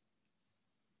culture.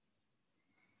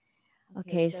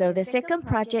 Okay, so the second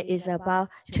project is about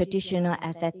traditional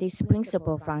aesthetics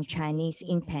principle from Chinese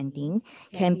ink painting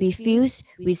can be fused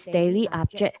with daily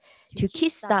object to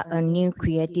kickstart a new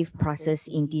creative process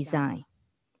in design.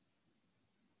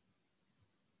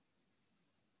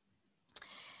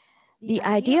 The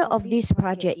idea of this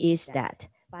project is that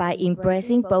by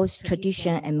embracing both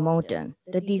tradition and modern,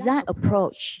 the design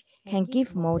approach can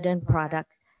give modern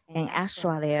products an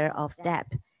extra layer of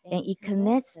depth, and it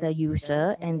connects the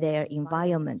user and their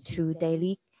environment through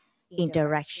daily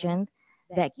interaction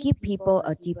that give people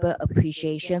a deeper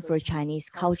appreciation for Chinese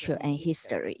culture and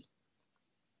history.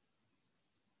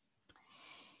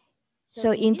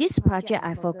 So in this project,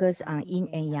 I focus on yin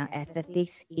and yang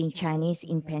aesthetics in Chinese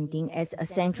ink painting as a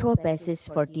central basis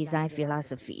for design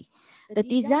philosophy. The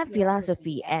design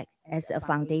philosophy acts as a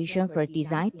foundation for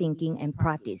design thinking and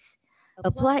practice.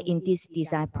 Applied in this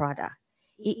design product,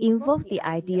 it involves the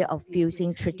idea of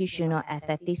fusing traditional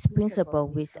aesthetics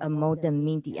principle with a modern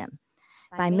medium.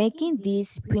 By making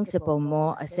these principles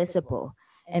more accessible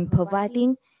and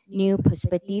providing new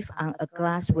perspective on a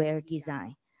glassware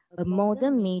design, a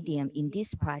modern medium in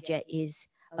this project is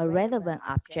a relevant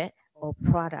object or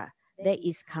product that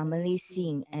is commonly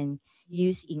seen and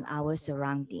used in our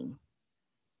surrounding.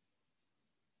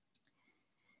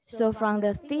 So from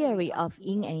the theory of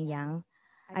yin and yang,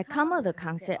 I come up with the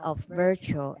concept of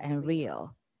virtual and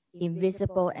real,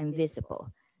 invisible and visible.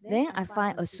 Then I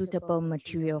find a suitable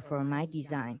material for my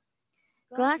design.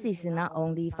 Glass is not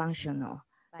only functional,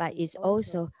 but it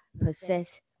also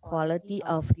possesses quality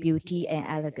of beauty and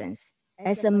elegance.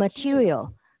 As a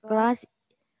material, glass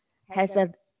has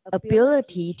the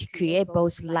ability to create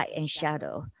both light and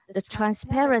shadow. The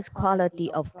transparent quality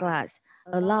of glass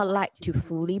allows light to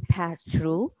fully pass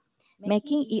through,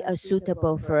 making it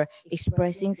suitable for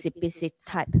expressing specific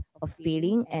type of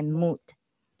feeling and mood.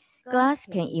 Glass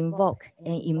can evoke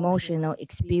an emotional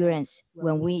experience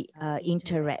when we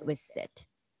interact with it.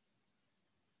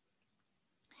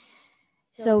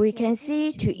 So we can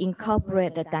see to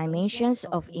incorporate the dimensions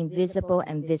of invisible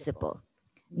and visible,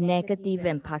 negative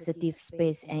and positive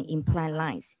space and implied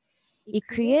lines. It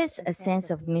creates a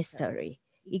sense of mystery.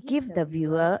 It gives the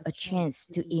viewer a chance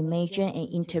to imagine and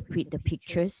interpret the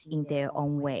pictures in their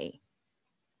own way.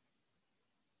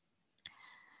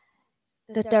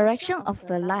 The direction of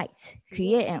the lights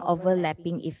create an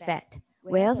overlapping effect,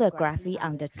 where the graphic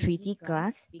on the 3D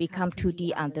glass becomes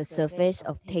 2D on the surface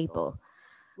of table.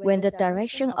 When the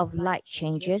direction of light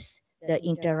changes, the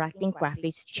interacting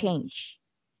graphics change.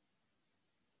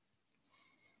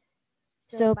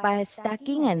 So by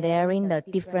stacking and layering the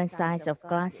different sizes of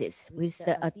glasses with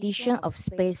the addition of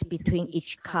space between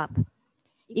each cup,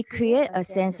 it creates a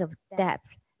sense of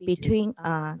depth between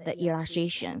the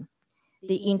illustration.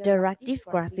 The interactive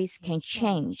graphics can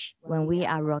change when we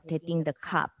are rotating the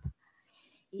cup.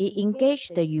 It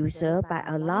engages the user by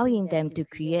allowing them to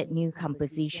create new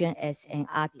composition as an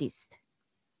artist.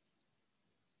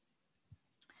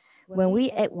 When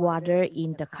we add water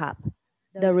in the cup,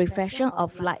 the reflection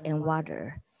of light and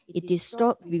water, it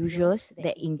distorts visuals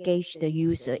that engage the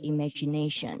user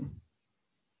imagination.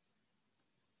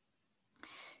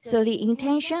 So the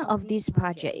intention of this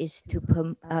project is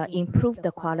to improve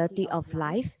the quality of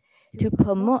life, to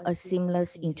promote a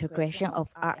seamless integration of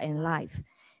art and life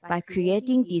by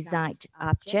creating designed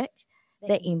objects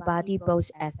that embody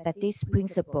both aesthetics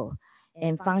principle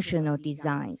and functional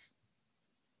designs.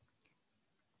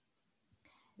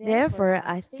 Therefore,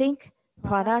 I think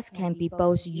products can be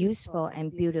both useful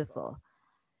and beautiful.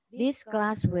 This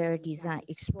glassware design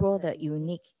explores the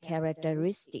unique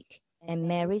characteristic and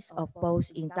merits of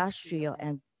both industrial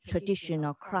and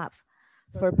traditional craft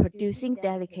for producing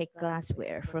delicate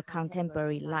glassware for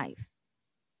contemporary life.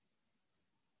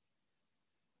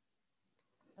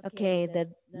 Okay,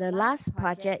 the last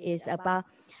project is about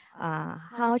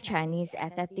how Chinese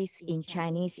aesthetics in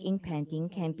Chinese ink painting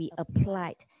can be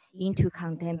applied into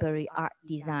contemporary art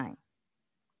design.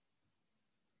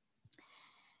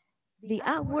 The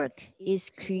artwork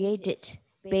is created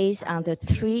based on the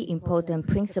three important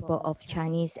principles of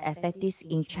Chinese aesthetics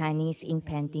in Chinese ink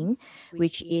painting,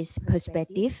 which is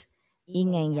perspective,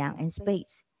 yin and yang, and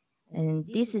space. And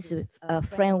this is a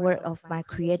framework of my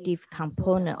creative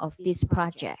component of this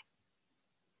project.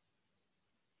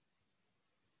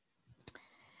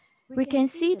 We can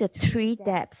see the three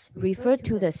depths refer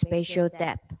to the spatial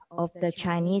depth of the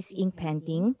Chinese ink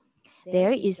painting.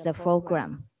 There is the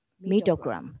foreground, middle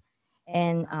ground,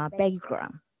 and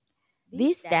background.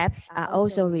 These depths are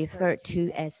also referred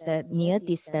to as the near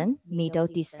distant, middle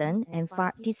distant, and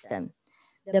far distant.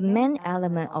 The main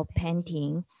element of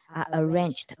painting are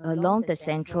arranged along the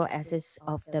central axis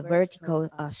of the vertical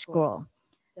scroll.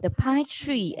 The pine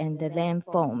tree and the land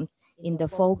formed in the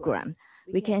foreground,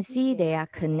 we can see they are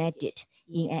connected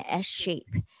in an S shape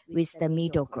with the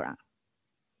middle ground.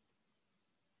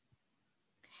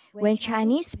 When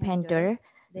Chinese painter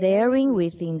layering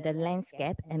within the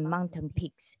landscape and mountain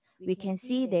peaks, we can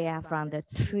see they are from the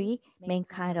three main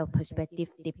kind of perspective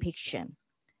depiction.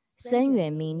 深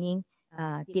远 meaning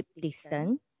deep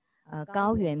distant,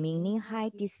 高远 meaning high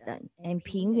distant, and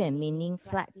平远 meaning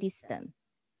flat distant.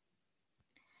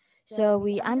 So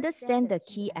we understand the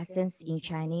key essence in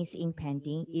Chinese ink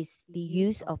painting is the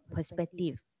use of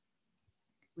perspective,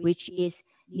 which is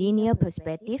linear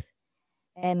perspective,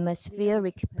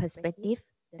 atmospheric perspective,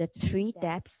 the three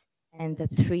depths, and the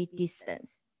three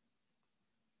distance.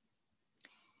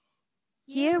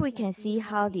 Here we can see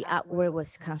how the artwork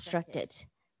was constructed.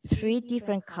 Three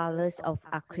different colors of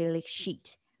acrylic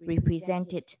sheet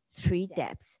represented three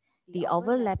depths. The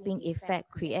overlapping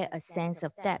effect creates a sense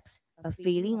of depth, a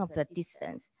feeling of the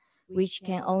distance, which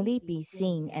can only be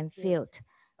seen and felt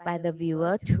by the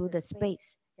viewer through the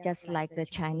space, just like the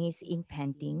Chinese ink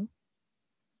painting.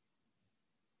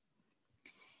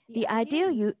 The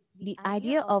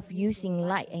idea of using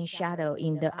light and shadow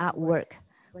in the artwork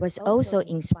was also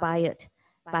inspired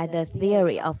by the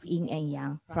theory of yin and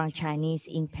yang from Chinese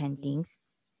ink paintings.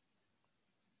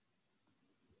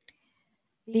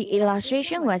 The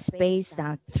illustration was based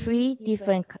on three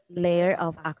different layers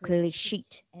of acrylic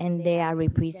sheet, and they are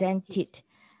represented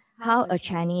how a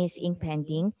Chinese ink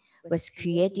painting was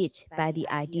created by the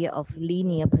idea of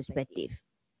linear perspective.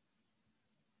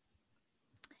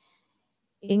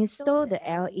 Install the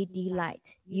LED light,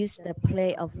 use the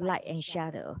play of light and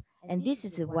shadow, and this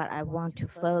is what I want to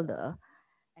further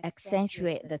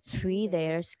accentuate the three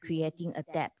layers, creating a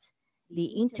depth. The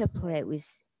interplay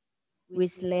with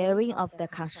layering of the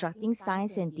constructing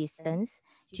size and distance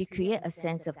to create a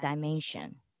sense of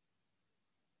dimension.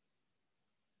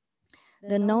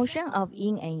 The notion of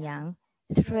yin and yang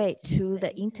thread through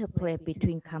the interplay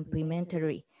between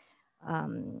complementary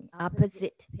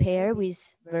opposite pair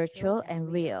with virtual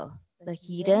and real, the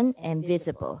hidden and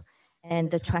visible, and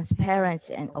the transparent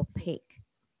and opaque.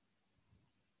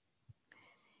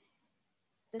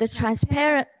 The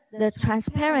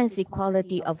transparency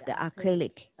quality of the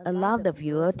acrylic allows the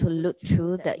viewer to look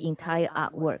through the entire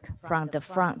artwork from the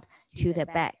front to the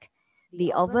back.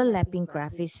 The overlapping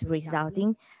graphics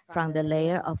resulting from the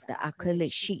layer of the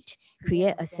acrylic sheet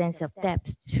create a sense of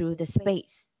depth through the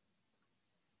space.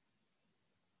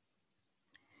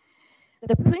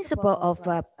 The principle of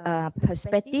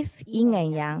perspective, yin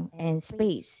and yang, and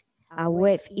space are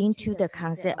woven into the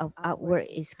concept of artwork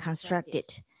is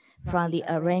constructed from the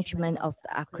arrangement of the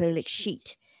acrylic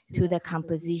sheet to the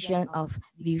composition of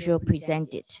visual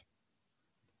presented.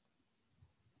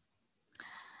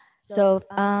 So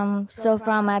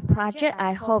from my project,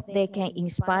 I hope they can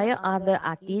inspire other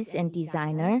artists and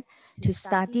designers to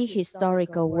study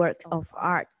historical work of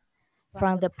art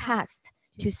from the past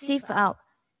to sift out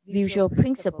visual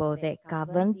principles that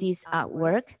govern this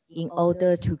artwork in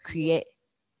order to create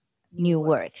new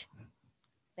work.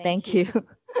 Thank you.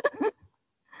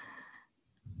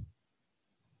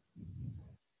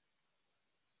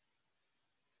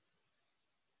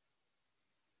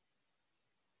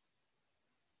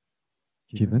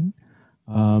 Kiven.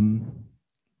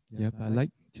 Yep, I'd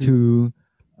like to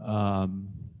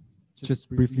just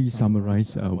briefly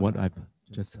summarize what I've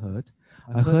just heard.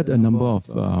 I heard a number of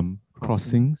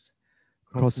crossings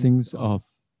of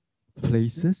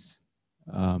places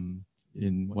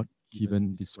in what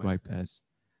Kiven described as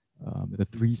the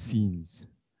three scenes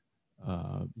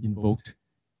invoked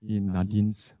in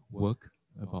Nadine's work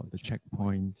about the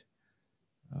checkpoint,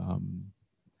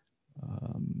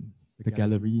 the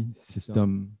gallery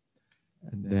system,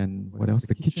 and then what else?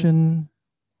 The kitchen,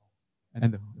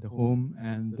 and the home,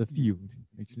 and the field,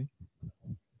 actually,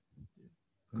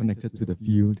 connected to the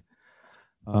field,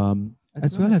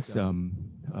 as well as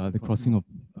the crossing of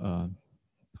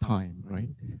time, right?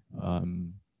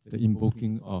 The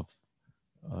invoking of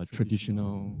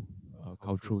traditional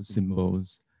cultural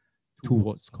symbols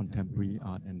towards contemporary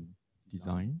art and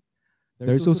design.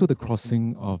 There is also the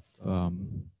crossing of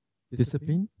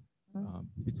discipline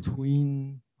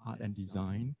between art and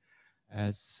design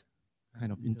as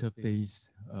kind of interface,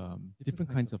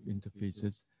 different kinds of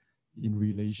interfaces in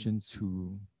relation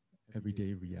to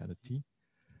everyday reality.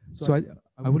 So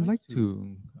I would like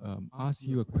to ask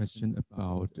you a question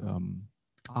about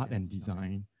art and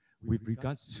design with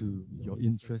regards to your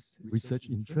interest, research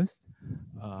interest,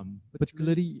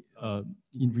 particularly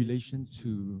in relation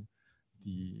to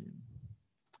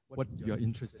what you're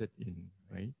interested in,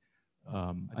 right?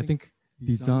 I think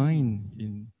design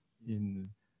in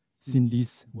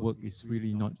Cindy's work is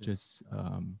really not just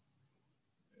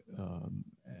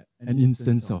an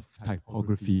instance of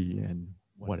typography and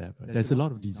whatever. There's a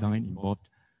lot of design involved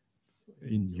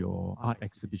in your art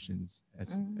exhibitions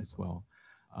as well.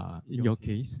 In your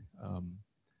case,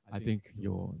 I think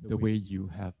the way you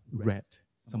have read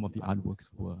some of the artworks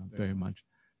were very much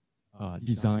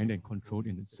designed and controlled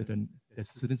in there's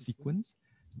a certain sequence.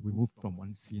 We move from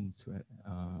one scene to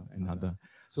another.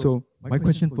 So my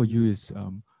question for you is,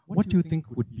 what do you think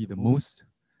would be the most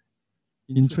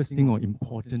interesting or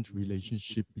important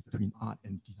relationship between art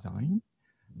and design,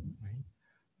 right?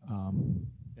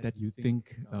 That you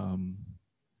think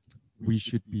we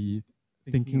should be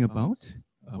thinking about,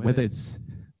 whether it's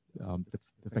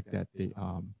the fact that they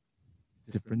are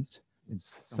different in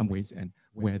some ways and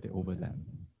where they overlap.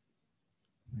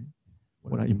 Right?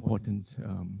 What are important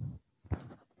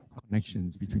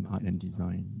connections between art and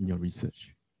design in your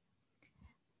research?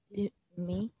 To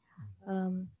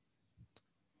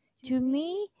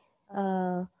me,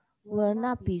 will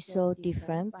not be so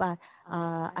different, but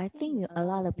I think a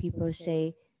lot of people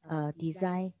say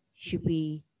design should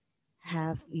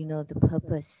have the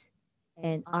purpose,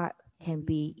 and art can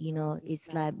be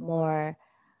it's like more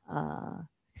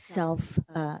self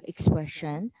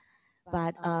expression,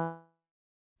 but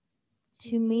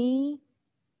to me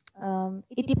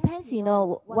it depends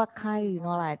what kind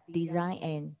like design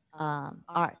and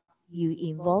art you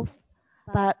involve.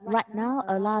 But right now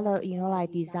a lot of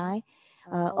like design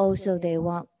also they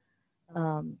want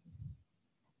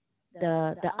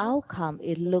the outcome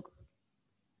it look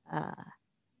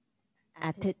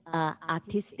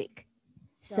artistic.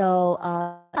 So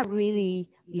not really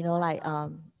like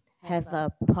have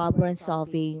a problem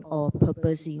solving or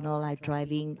purpose like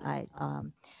driving like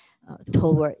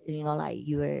toward like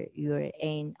your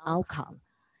aim outcome.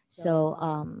 So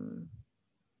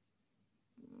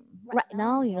right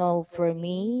now for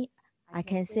me I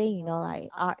can say like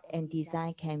art and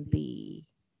design can be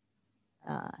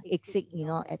exist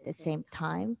at the same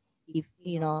time, if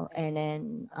and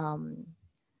then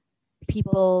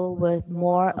people with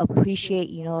more appreciate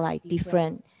like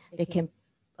different, they can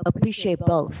appreciate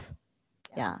both.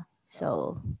 Yeah.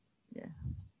 So yeah.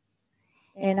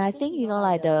 And I think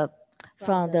like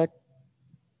from the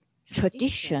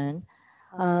tradition,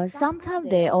 sometimes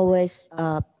they always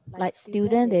like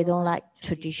students, they don't like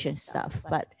tradition stuff,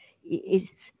 but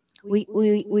we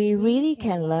really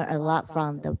can learn a lot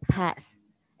from the past,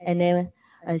 and then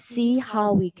see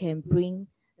how we can bring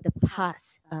the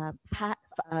past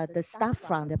the stuff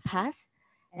from the past,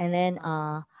 and then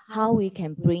how we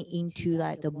can bring into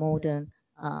like the modern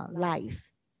life.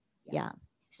 Yeah.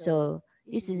 So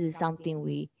this is something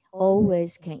we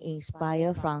always can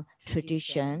inspire from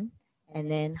tradition, and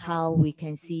then how we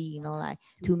can see like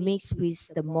to mix with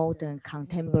the modern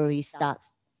contemporary stuff.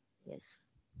 Yes.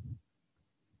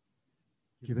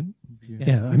 Kiven?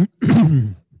 Yeah,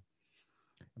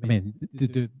 I mean,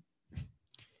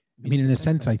 in a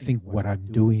sense, I think what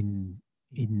I'm doing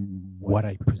in what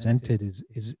I presented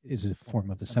is a form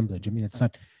of assemblage. I mean, it's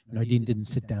not, I didn't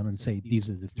sit down and say,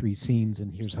 these are the three scenes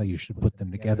and here's how you should put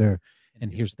them together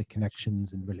and here's the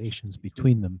connections and relations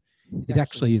between them. It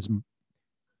actually is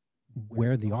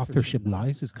where the authorship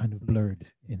lies is kind of blurred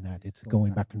in that it's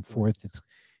going back and forth. It's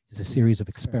a series of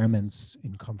experiments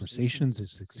in conversations.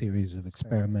 It's a series of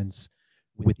experiments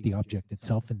with the object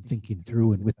itself and thinking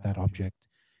through and with that object.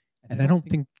 And I don't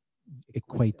think it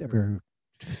quite ever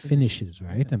finishes,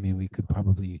 right? I mean, we could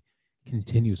probably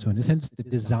continue. So in a sense, the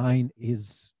design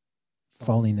is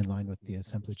falling in line with the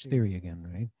assemblage theory again,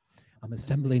 right? I'm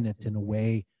assembling it in a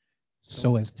way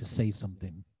so as to say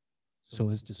something, so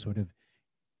as to sort of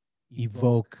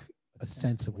evoke a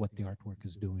sense of what the artwork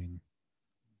is doing.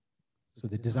 So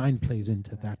the design plays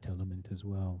into that element as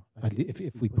well,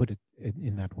 if we put it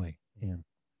in that way. Yeah.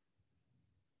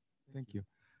 Thank you.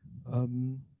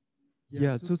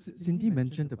 Yeah, so Cindy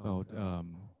mentioned about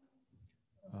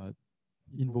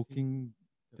invoking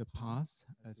the past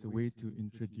as a way to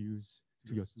introduce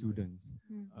to your students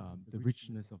the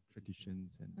richness of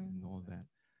traditions and all that.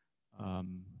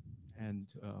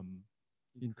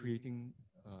 In creating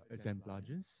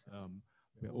assemblages,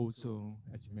 we're also,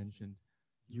 as you mentioned,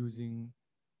 using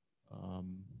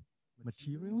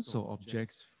materials or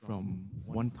objects from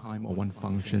one time or one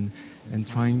function and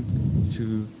trying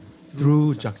to,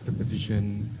 through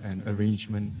juxtaposition and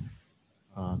arrangement,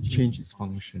 change its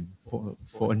function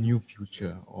for a new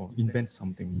future or invent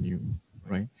something new,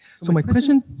 right? So my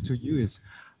question to you is,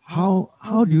 how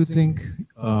do you think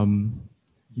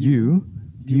you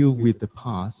deal with the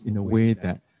past in a way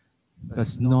that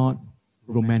does not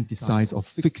romanticize or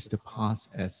fix the past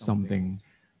as something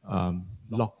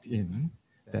locked in,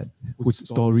 that whose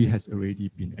story has already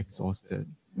been exhausted,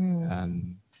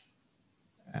 and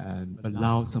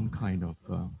allow some kind of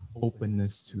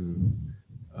openness to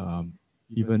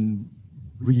even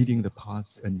reading the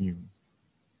past anew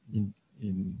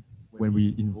when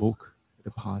we invoke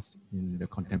the past in the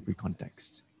contemporary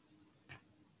context?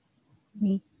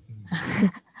 Me?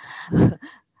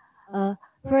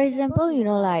 For example,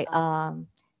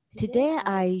 today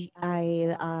I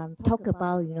talk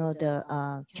about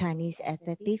the Chinese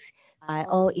aesthetics. I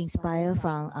all inspire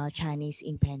from Chinese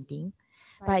in painting,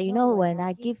 but when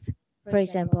I give, for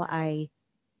example, I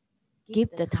give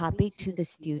the topic to the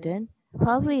student,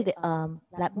 probably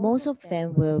like most of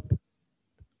them will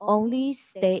only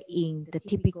stay in the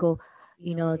typical,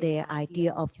 their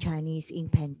idea of Chinese in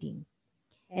painting,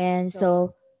 and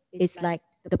so it's like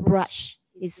the brush,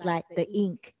 it's like the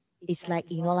ink, it's like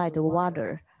like the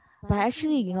water. But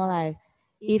actually, like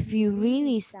if you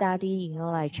really study,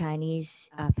 like Chinese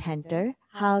painter,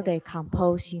 how they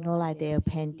compose, like their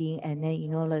painting, and then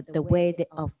like the way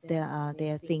of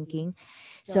their thinking,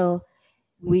 so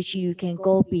which you can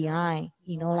go behind,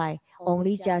 like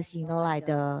only just like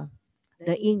the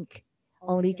ink,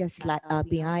 only just like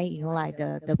behind, like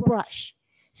the brush.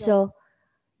 So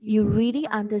you really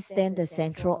understand the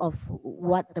central of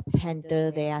what the painter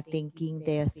they are thinking,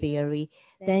 their theory,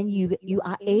 then you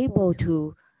are able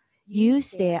to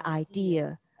use their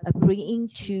idea, bring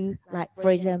into, like,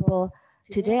 for example,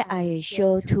 today I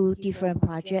show two different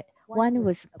projects. One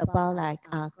was about like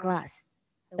glass,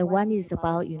 and one is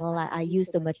about, like I use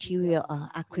the material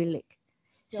acrylic.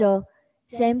 So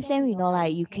same,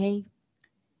 like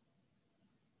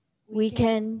we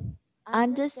can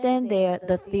understand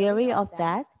the theory of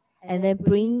that, and then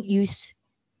use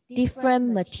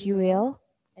different material,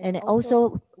 and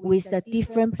also with the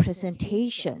different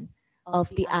presentation of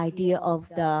the idea of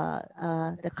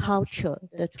the culture,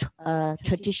 the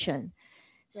tradition.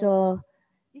 So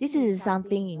this is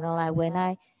something, like when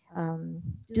I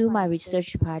do my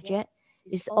research project,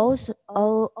 it's also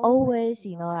always,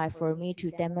 like for me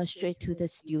to demonstrate to the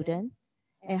student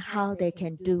and how they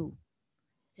can do.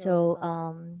 So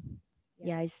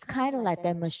yeah, it's kind of like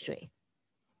demonstrate,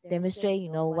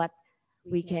 what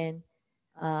we can,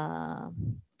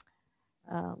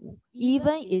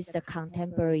 even is the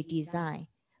contemporary design.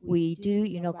 We do,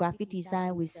 graphic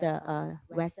design with the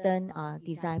Western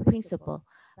design principle,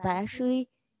 but actually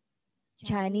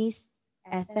Chinese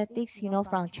aesthetics,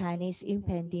 from Chinese in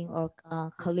painting or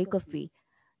calligraphy,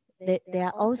 they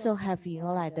also have,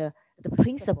 like the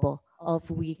principle of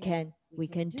we can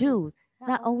do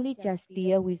not only just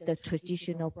deal with the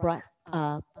traditional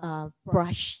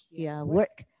brush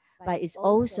work, but it's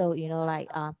also, like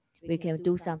we can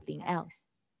do something else.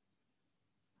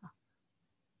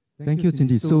 Thank you,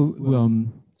 Cindy. So,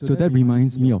 so that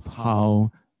reminds me of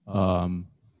how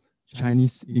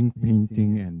Chinese ink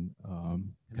painting and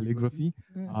calligraphy,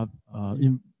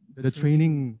 in the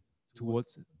training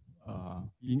towards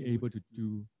being able to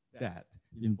do that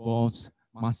involves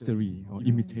mastery or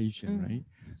imitation, right?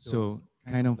 So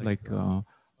kind of like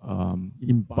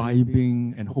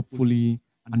imbibing and hopefully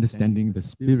understanding the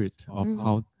spirit of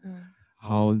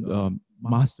how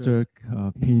master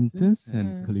painters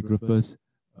and calligraphers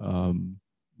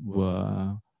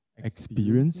were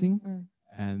experiencing,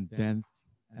 and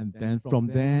then from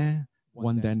there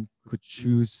one then could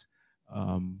choose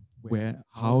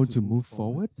how to move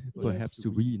forward, perhaps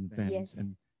to reinvent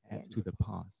and add to the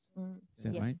past. Is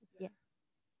that right? Yeah.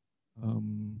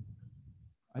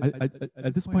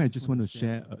 At this point, I just want to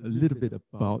share a little bit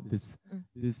about this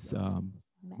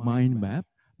mind map,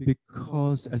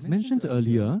 because as mentioned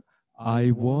earlier,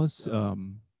 I was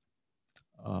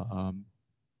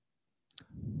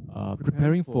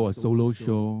preparing for a solo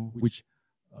show, which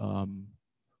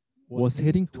was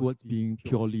heading towards being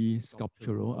purely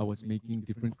sculptural. I was making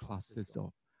different classes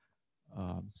of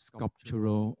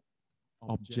sculptural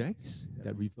objects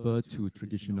that refer to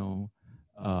traditional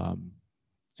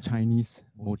Chinese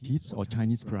motifs or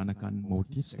Chinese Peranakan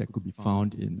motifs that could be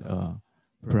found in a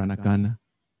Peranakan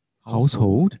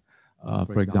household.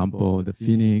 For example, the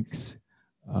phoenix,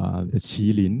 the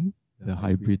qilin, the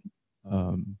hybrid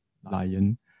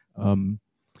lion,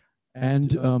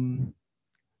 and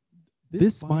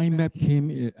this mind map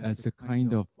came as a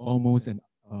kind of almost an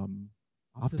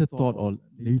afterthought or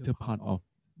later part of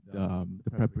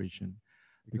the preparation,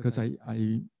 because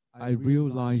I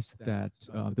realized that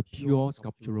the pure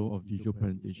sculptural or visual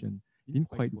presentation didn't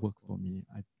quite work for me.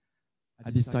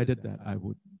 I decided that I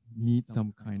would need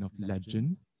some kind of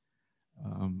legend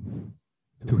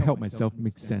to help myself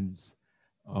make sense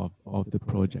of the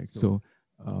project. So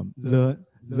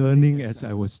learning as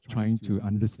I was trying to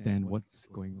understand what's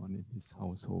going on in this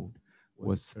household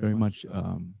was very much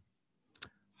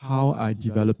how I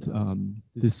developed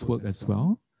this work as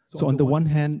well. So on the one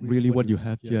hand, really what you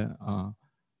have here are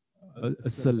a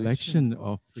selection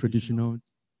of traditional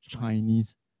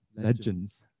Chinese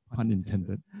legends, pun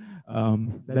intended,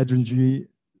 legendary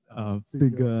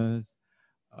figures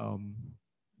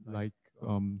like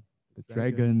the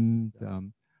dragon,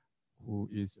 who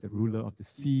is the ruler of the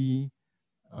sea,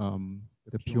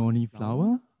 the peony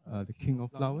flower, the king of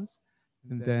flowers,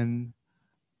 and then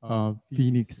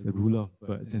Phoenix, the ruler of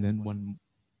birds, and then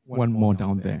one more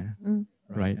down there,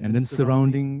 right? And then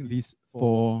surrounding these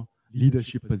four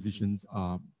leadership positions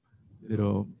are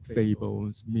little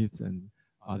fables, myths, and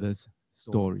other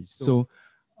stories. So,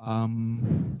 for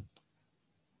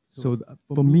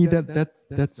me,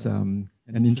 that's an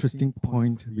interesting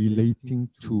point relating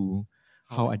to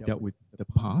how I dealt with the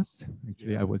past.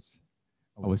 Actually, I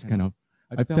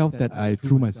felt that I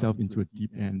threw myself into a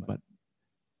deep end, but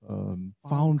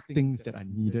found things that I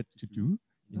needed to do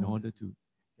in order to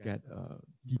get a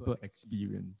deeper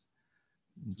experience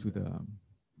into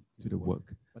the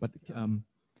work. But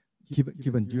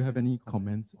Kiven, do you have any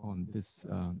comments on this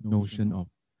notion of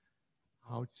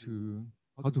how to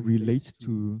relate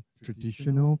to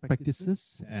traditional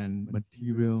practices and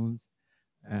materials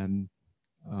and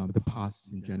the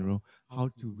past in general, how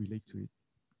to relate to it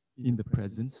in the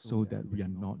present so that we are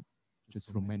not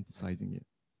just romanticizing it?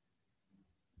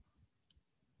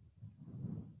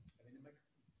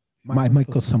 I might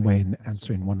go some way in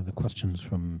answering one of the questions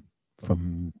from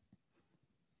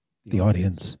the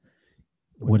audience.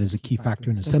 What is a key factor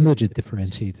in assemblage? It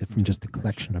differentiates it from just a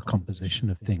collection or composition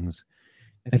of things.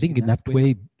 I think in that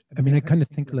way, I mean, I kind of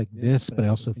think like this, but I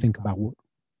also think about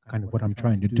what I'm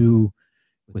trying to do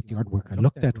with the artwork I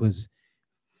looked at was,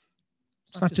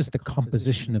 it's not just a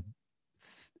composition of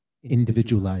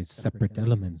individualized separate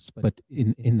elements, but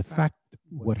in the fact,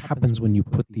 what happens when you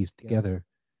put these together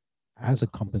as a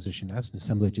composition, as an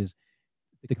assemblage, is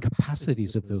the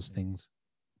capacities of those things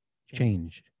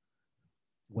change.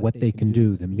 What they can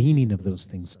do, the meaning of those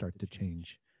things start to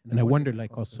change. And I wonder,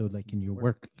 like also like in your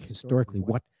work historically,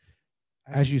 what,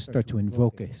 as you start to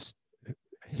invoke a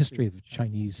history of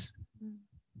Chinese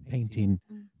painting,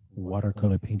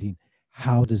 watercolor painting,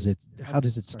 how does it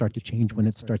start to change when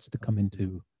it starts to come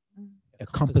into a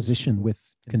composition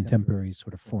with contemporary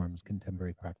sort of forms,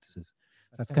 contemporary practices?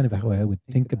 So that's kind of how I would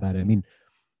think about it. I mean,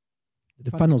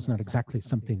 the funnel is not exactly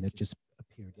something that just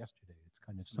appeared yesterday. It's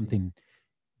kind of something,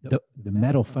 the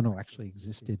metal funnel actually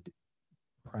existed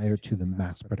prior to the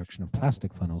mass production of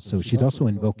plastic funnels. So she's also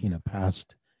invoking a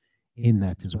past in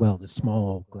that as well. The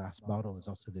small glass bottle is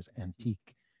also this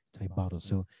antique type bottle.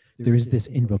 So there is this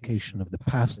invocation of the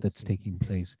past that's taking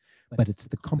place, but it's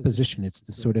the composition, it's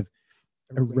the sort of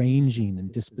arranging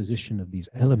and disposition of these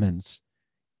elements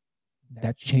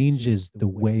that changes the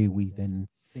way we then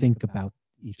think about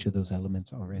each of those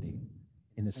elements already.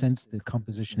 In a sense, the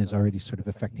composition is already sort of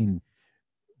affecting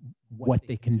what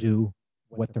they can do,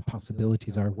 what their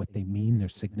possibilities are, what they mean, their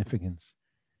significance.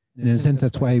 And in a sense,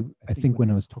 that's why I think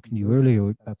when I was talking to you earlier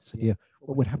about this idea,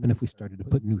 what would happen if we started to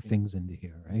put new things into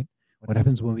here, right? What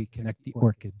happens when we connect the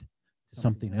orchid to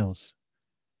something else?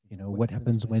 You know, what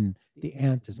happens when the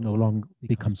ant is no longer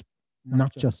becomes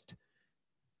not just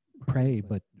prey,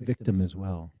 but victim as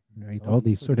well, right? All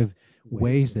these sort of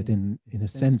ways that in a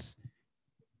sense,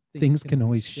 things can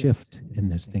always shift in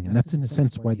this thing. And that's in a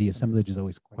sense why the assemblage is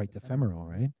always quite ephemeral,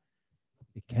 right?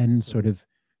 It can sort of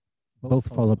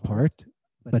both fall apart,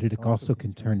 but it also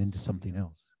can turn into something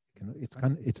else.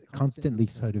 It's constantly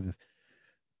sort of,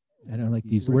 I don't like to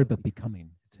use the word, but becoming.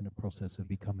 It's in a process of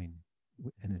becoming.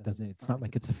 And it's not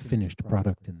like it's a finished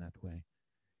product in that way.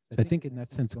 So I think in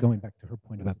that sense, going back to her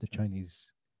point about the Chinese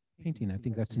painting, I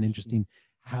think that's an interesting,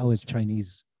 how is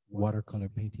Chinese watercolor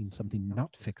painting something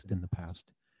not fixed in the past,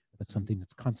 but something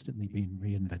that's constantly being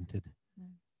reinvented?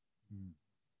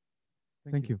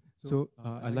 Thank you. So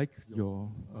I like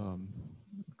your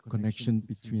connection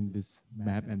between this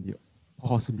map and the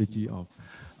possibility of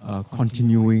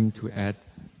continuing to add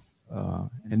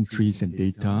entries and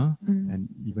data and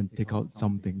even take out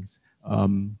some things.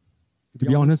 To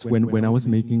be honest, when I was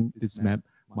making this map,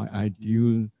 my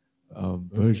ideal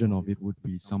version of it would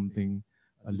be something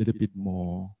a little bit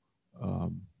more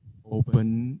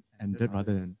open-ended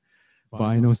rather than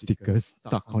vinyl stickers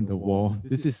stuck on the wall.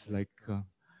 This is like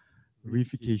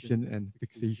reification and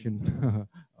fixation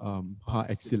par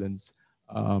excellence.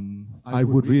 I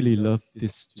would really love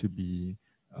this to be,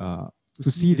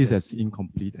 to see this as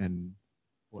incomplete and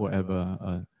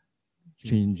forever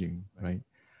changing, right?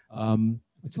 I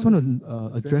just want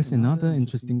to address another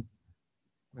interesting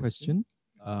question,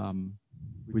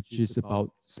 which is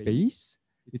about space.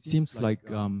 It seems like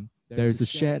there is a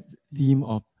shared theme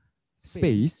of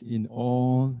space in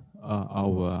all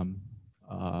our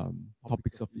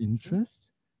topics of interest,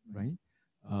 right?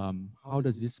 How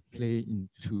does this play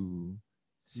into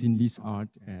Cindy's art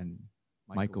and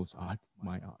Michael's art,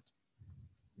 my art?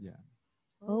 Yeah.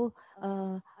 Oh,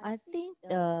 I think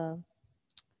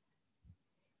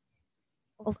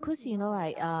of course, you know,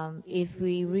 like if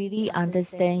we really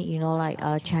understand, you know, like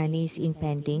Chinese in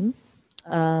painting,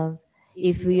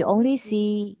 if we only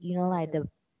see, you know, like the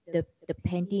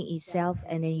painting itself,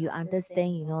 and then you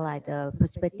understand, you know, like the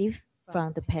perspective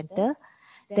from the painter,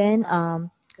 then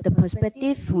the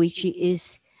perspective which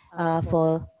is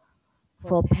for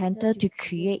painter to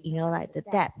create, you know, like the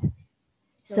depth.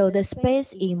 So the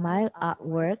space in my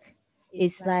artwork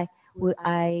is like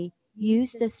I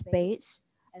use the space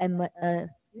and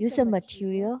use a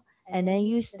material and then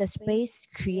use the space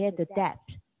create the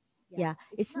depth. Yeah,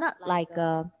 it's not like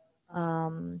a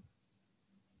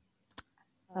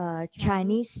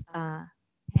Chinese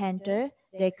painter.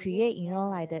 They create, you know,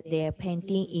 like their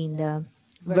painting in the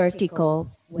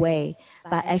vertical way,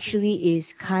 but actually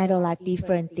is kind of like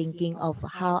different thinking of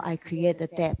how I create the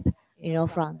depth, you know,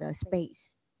 from the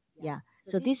space. Yeah.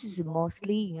 So this is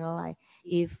mostly, you know, like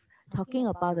if talking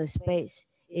about the space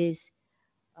is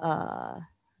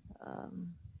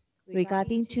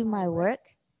regarding to my work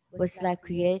was like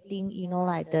creating, you know,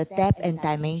 like the depth and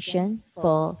dimension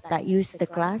for that use the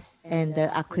glass and the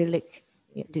acrylic.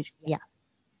 Yeah.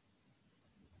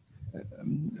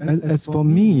 As for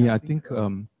me, I think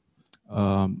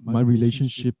my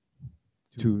relationship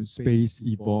to space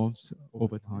evolves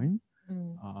over time.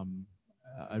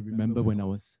 I remember when I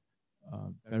was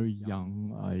very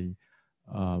young, I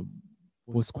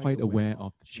was quite aware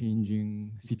of the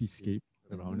changing cityscape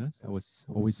around us. I was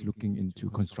always looking into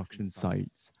construction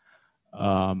sites.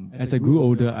 As I grew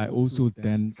older, I also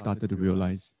then started to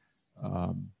realize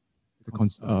the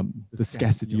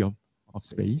scarcity of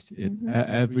space.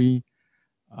 Every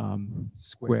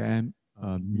square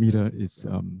meter is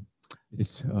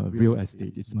real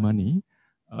estate, it's money.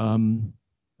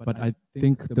 But I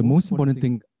think the most important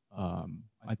thing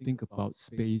I think about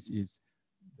space is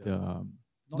the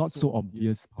not so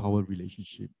obvious power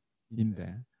relationship in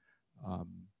there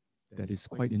that is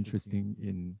quite interesting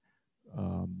in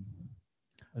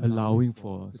allowing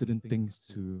for certain things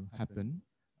to happen.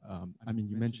 I mean,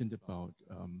 you mentioned about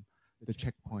the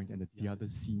checkpoint and the other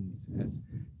scenes as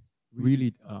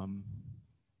really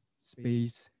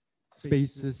spaces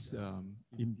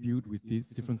imbued with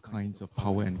different kinds of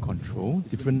power and control,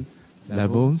 different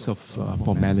levels of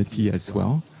formality as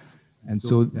well. And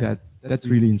so that's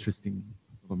really interesting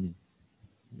for me.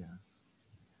 Yeah.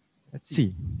 Let's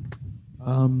see.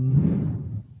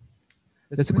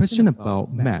 There's a question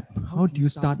about map. How do you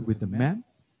start with the map?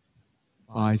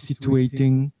 By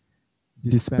situating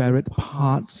disparate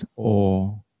parts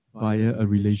or via a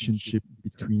relationship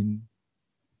between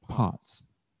parts?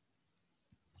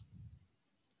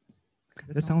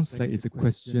 That sounds like it's a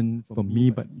question for me,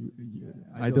 but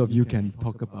either of you can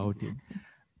talk about it.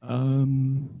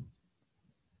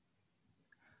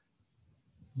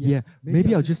 Yeah,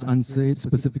 maybe I'll just answer it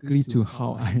specifically to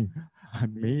how I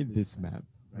made this map,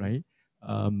 right?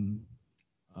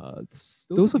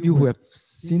 Those of you who have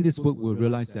seen this book will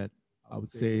realize that I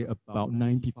would say about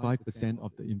 95%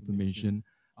 of the information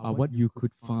are what you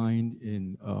could find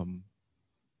in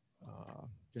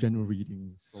general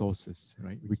reading sources,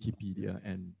 right? Wikipedia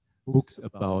and books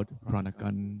about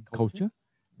Peranakan culture,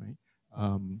 right?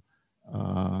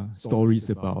 Stories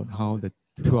about how the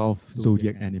 12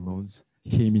 zodiac animals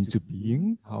came into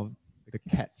being, how the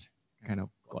cat kind of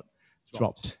got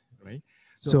dropped, right?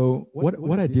 So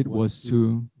what I did was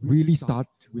to really start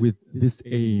with this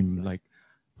aim, like,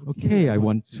 okay, I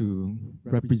want to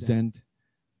represent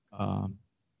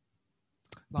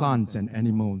plants and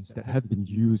animals that have been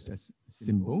used as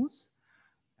symbols.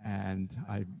 And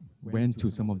I went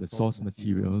to some of the source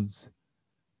materials,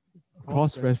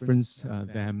 cross-reference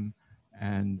them,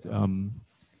 and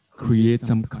create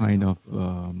some kind of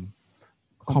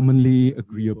commonly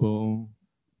agreeable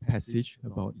passage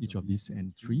about each of these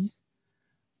entries.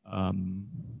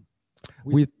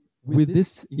 With with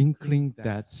this inkling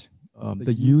that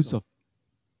the use of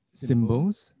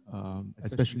symbols,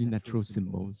 especially natural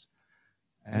symbols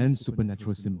and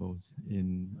supernatural symbols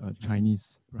in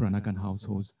Chinese Peranakan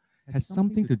households, has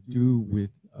something to do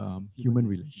with human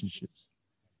relationships,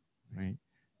 right?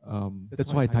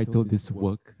 That's why I titled this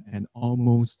work An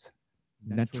Almost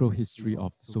Natural History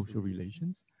of Social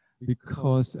Relations,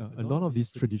 because a lot of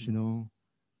these traditional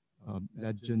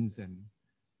legends and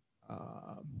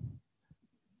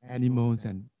animals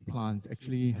and plants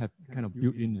actually have kind of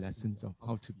built-in lessons of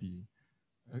how to be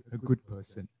a good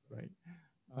person, right?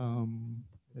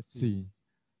 Let's see.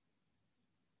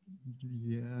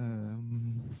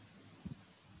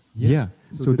 Yeah.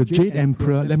 So the Jade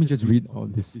Emperor, let me just read all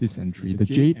this entry. The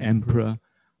Jade Emperor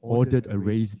ordered a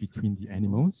race between the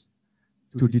animals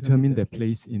to determine their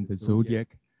place in the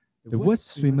zodiac. The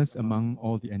worst swimmers among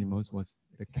all the animals was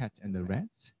the cat and the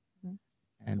rat.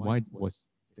 And why was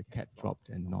the cat dropped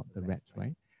and not the rat,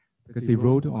 right? Because they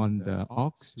rode on the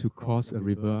ox to cross a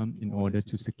river in order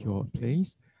to secure a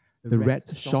place. The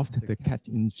rat shoved the cat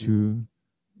into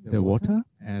the water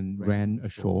and ran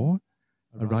ashore,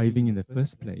 arriving in the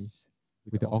first place,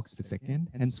 with the ox the second.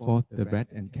 Henceforth, the rat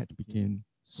and cat became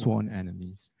sworn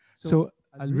enemies. So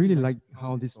I really like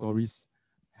how these stories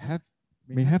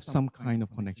may have some kind of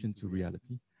connection to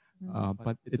reality,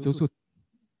 but it's also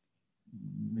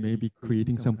maybe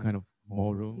creating some kind of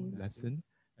moral lesson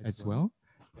as well.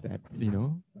 That, you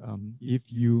know,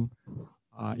 if you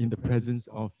are in the presence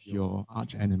of your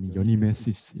arch enemy, your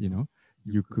nemesis, you know,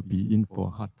 you could be in for a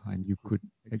hard time. You could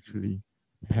actually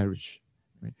perish.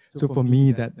 Right? So for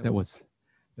me, that was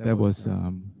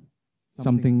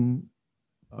something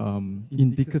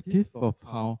indicative of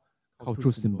how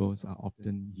cultural symbols are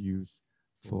often used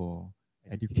for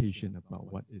education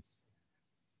about what is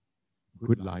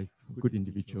good life, good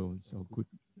individuals, or good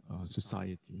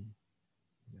society.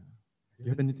 Yeah. Do you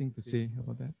have anything to say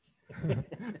about that?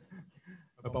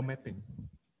 About mapping?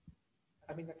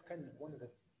 I mean, that's kind of one of the.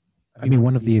 I mean,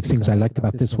 one of the things I liked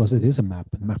about this was it is a map,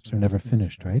 and maps are never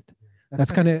finished, right?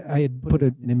 That's kind of, I had put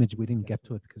an image, we didn't get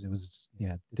to it because it was,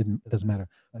 yeah, it doesn't matter.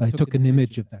 But I took an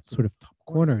image of that sort of top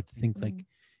corner to think like,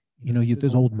 you know,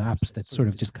 there's old maps that sort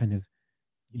of just kind of,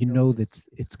 you know, that's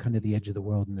it's kind of the edge of the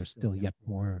world and there's still yet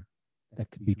more that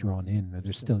could be drawn in, or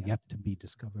there's still yet to be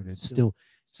discovered. There's still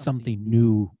something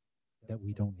new that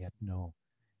we don't yet know.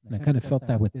 And I kind of felt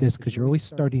that with this, because you're always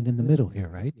starting in the middle here,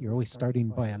 right? You're always starting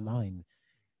by a line,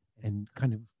 and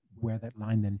kind of where that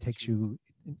line then takes you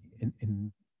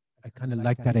in I kind of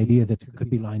like that idea that there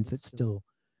could be lines that still,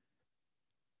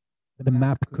 the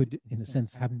map could, in a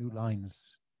sense, have new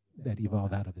lines that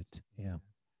evolve out of it. Yeah.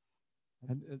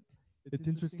 And it's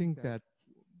interesting that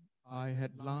I had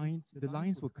lines, the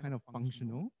lines were kind of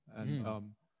functional and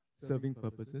serving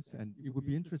purposes, and it would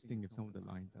be interesting if some of the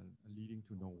lines are leading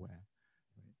to nowhere.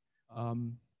 Right?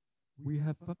 We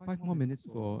have 5 more minutes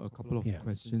for a couple of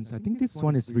questions. I think this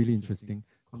one is really interesting,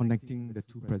 connecting the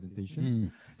two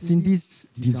presentations. Cindy's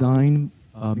design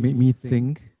made me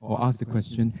think or ask the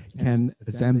question, can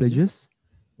assemblages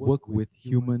work with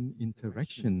human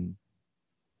interaction?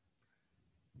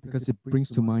 Because it brings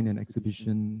to mind an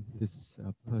exhibition this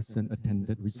person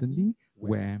attended recently,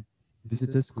 where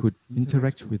visitors could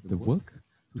interact with the work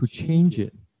to change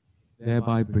it,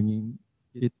 thereby bringing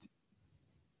it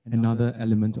another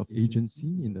element of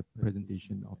agency in the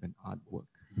presentation of an artwork.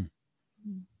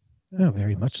 Yeah,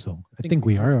 very much so. I think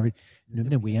we are already, the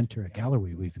minute we enter a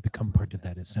gallery, we've become part of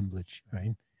that assemblage,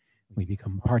 right? We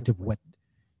become part of what,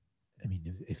 I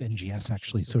mean, if NGS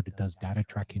actually sort of does data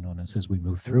tracking on us as we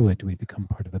move through it, we become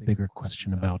part of a bigger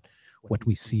question about what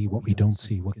we see, what we don't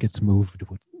see, what gets moved,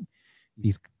 what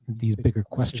these bigger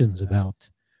questions about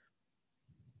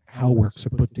how works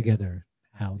are put together,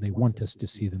 how they want us to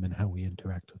see them, and how we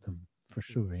interact with them, for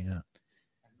sure, yeah.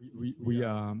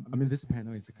 I mean, this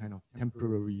panel is a kind of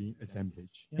temporary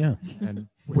assemblage. Yeah. And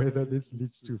whether this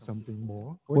leads to something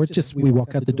more. Or just we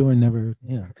walk out the door and never,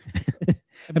 yeah.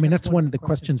 I mean, that's one of the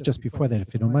questions just before that,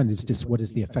 if you don't mind, is just what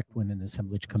is the effect when an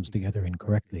assemblage comes together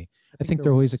incorrectly? I think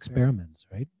they're always experiments,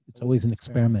 right? It's always an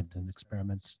experiment, and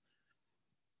experiments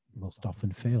most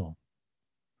often fail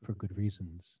for good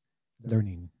reasons.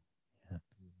 Learning. Yeah.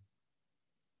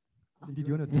 Cindy, do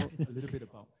you want to talk a little bit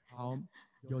about how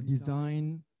your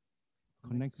design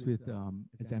connects with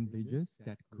assemblages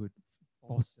that could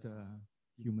foster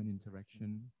human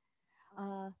interaction?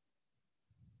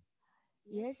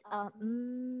 Yes,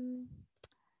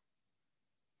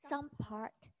 some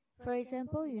part, for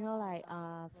example, you know, like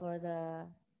for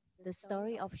the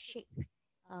story of sheep,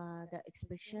 the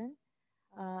exhibition,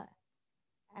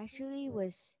 actually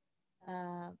was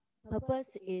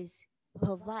purpose is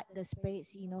provide the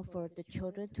space, for the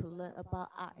children to learn about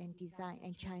art and design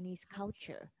and Chinese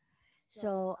culture.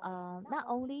 So not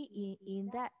only in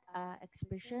that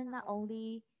exhibition, not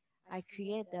only I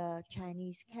create the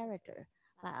Chinese character,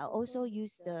 but I also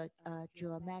use the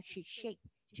geometric shape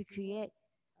to create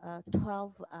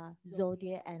 12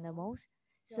 zodiac animals.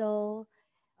 So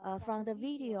from the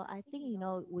video, I think,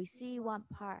 we see one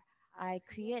part, I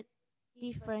create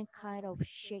different kind of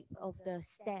shape of the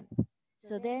stamp.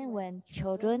 So then when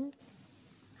children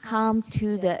come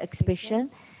to the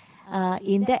exhibition,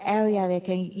 in that area, they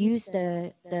can use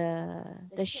the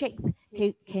shape,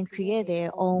 can create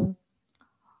their own,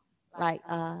 like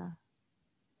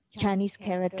Chinese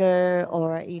character,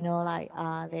 or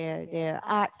their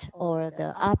art, or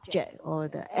the object, or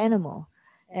the animal.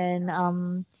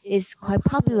 And it's quite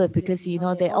popular because they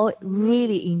all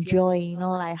really enjoy,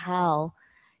 like how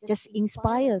just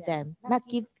inspire them, not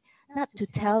to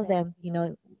tell them,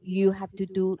 you have to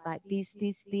do like this,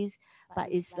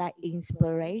 but it's like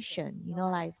inspiration,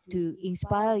 like to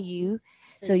inspire you,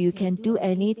 so you can do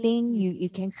anything, you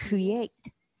can create.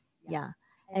 Yeah.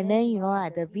 And then,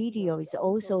 like the video is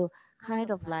also kind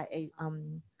of like a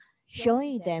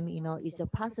showing them, it's a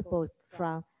possible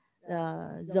from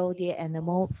the zodiac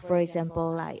animal, for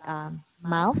example, like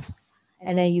mouth,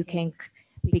 and then you can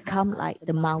become like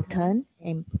the mountain,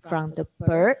 and from the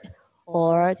bird,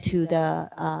 or to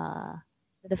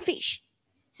the fish.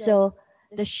 So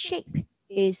the shape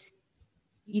is,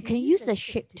 you can use the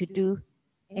shape to do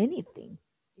anything.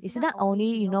 It's not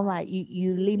only, like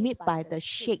you limit by the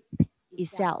shape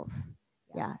itself.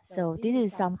 Yeah. So this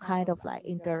is some kind of like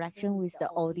interaction with the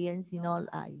audience,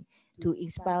 to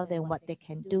inspire them what they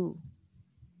can do.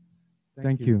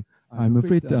 Thank you. I'm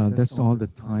afraid that's all the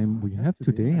time we have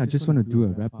today. I just want to do a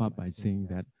wrap up by saying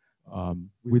that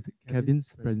with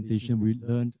Kevin's presentation, we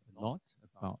learned a lot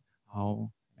about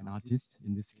how an artist,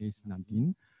 in this case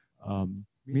Nadine,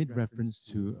 made reference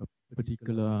to a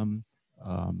particular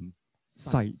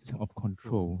site of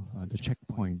control, the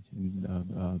checkpoint in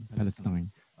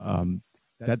Palestine,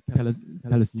 that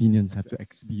Palestinians have to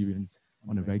experience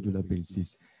on a regular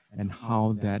basis, and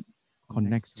how that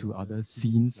connects to other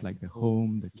scenes like the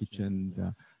home, the kitchen,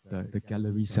 the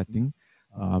gallery setting,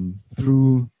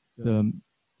 through the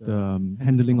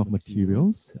handling of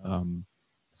materials,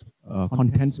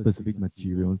 content-specific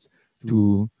materials,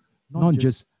 to not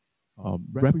just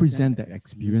represent that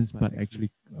experience, but actually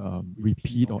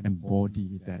repeat or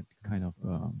embody that kind of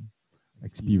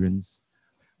experience.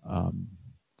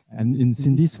 And in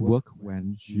Cindy's work,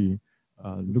 when she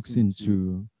looks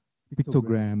into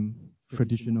pictogram,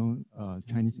 traditional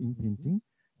Chinese ink painting,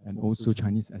 and also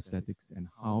Chinese aesthetics, and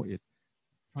how it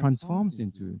transforms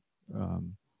into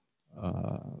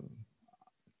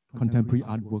contemporary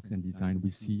artworks and design, we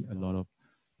see a lot of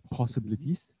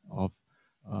possibilities of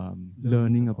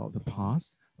learning about the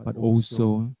past, but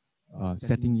also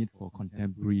setting it for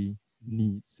contemporary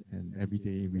needs and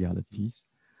everyday realities.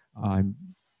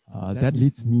 That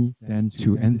leads me then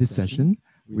to end this session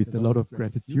with a lot of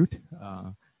gratitude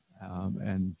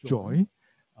and joy.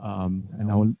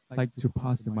 And I would like to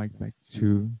pass the mic back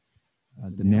to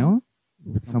Danielle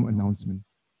with some announcements.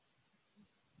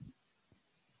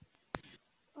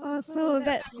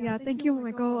 Thank you,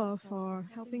 Michael, for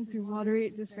helping to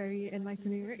moderate this very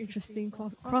enlightening, very interesting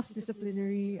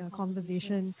cross-disciplinary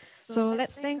conversation. So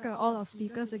let's thank all our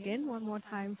speakers again one more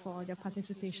time for their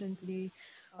participation today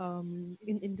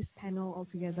in this panel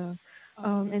altogether.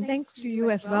 And thanks to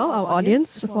you as well, our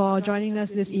audience, for joining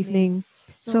us this evening.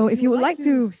 So if you would like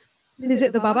to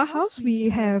visit the Baba House, we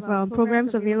have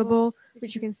programs available,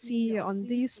 which you can see on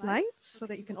these slides, so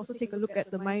that you can also take a look at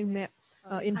the mind map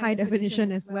in high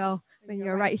definition as well when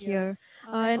you're right here.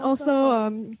 And also,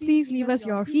 please leave us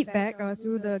your feedback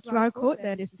through the QR code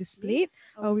that is displayed.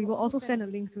 We will also send a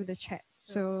link through the chat.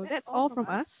 So that's all from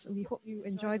us. We hope you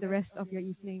enjoy the rest of your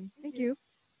evening. Thank you.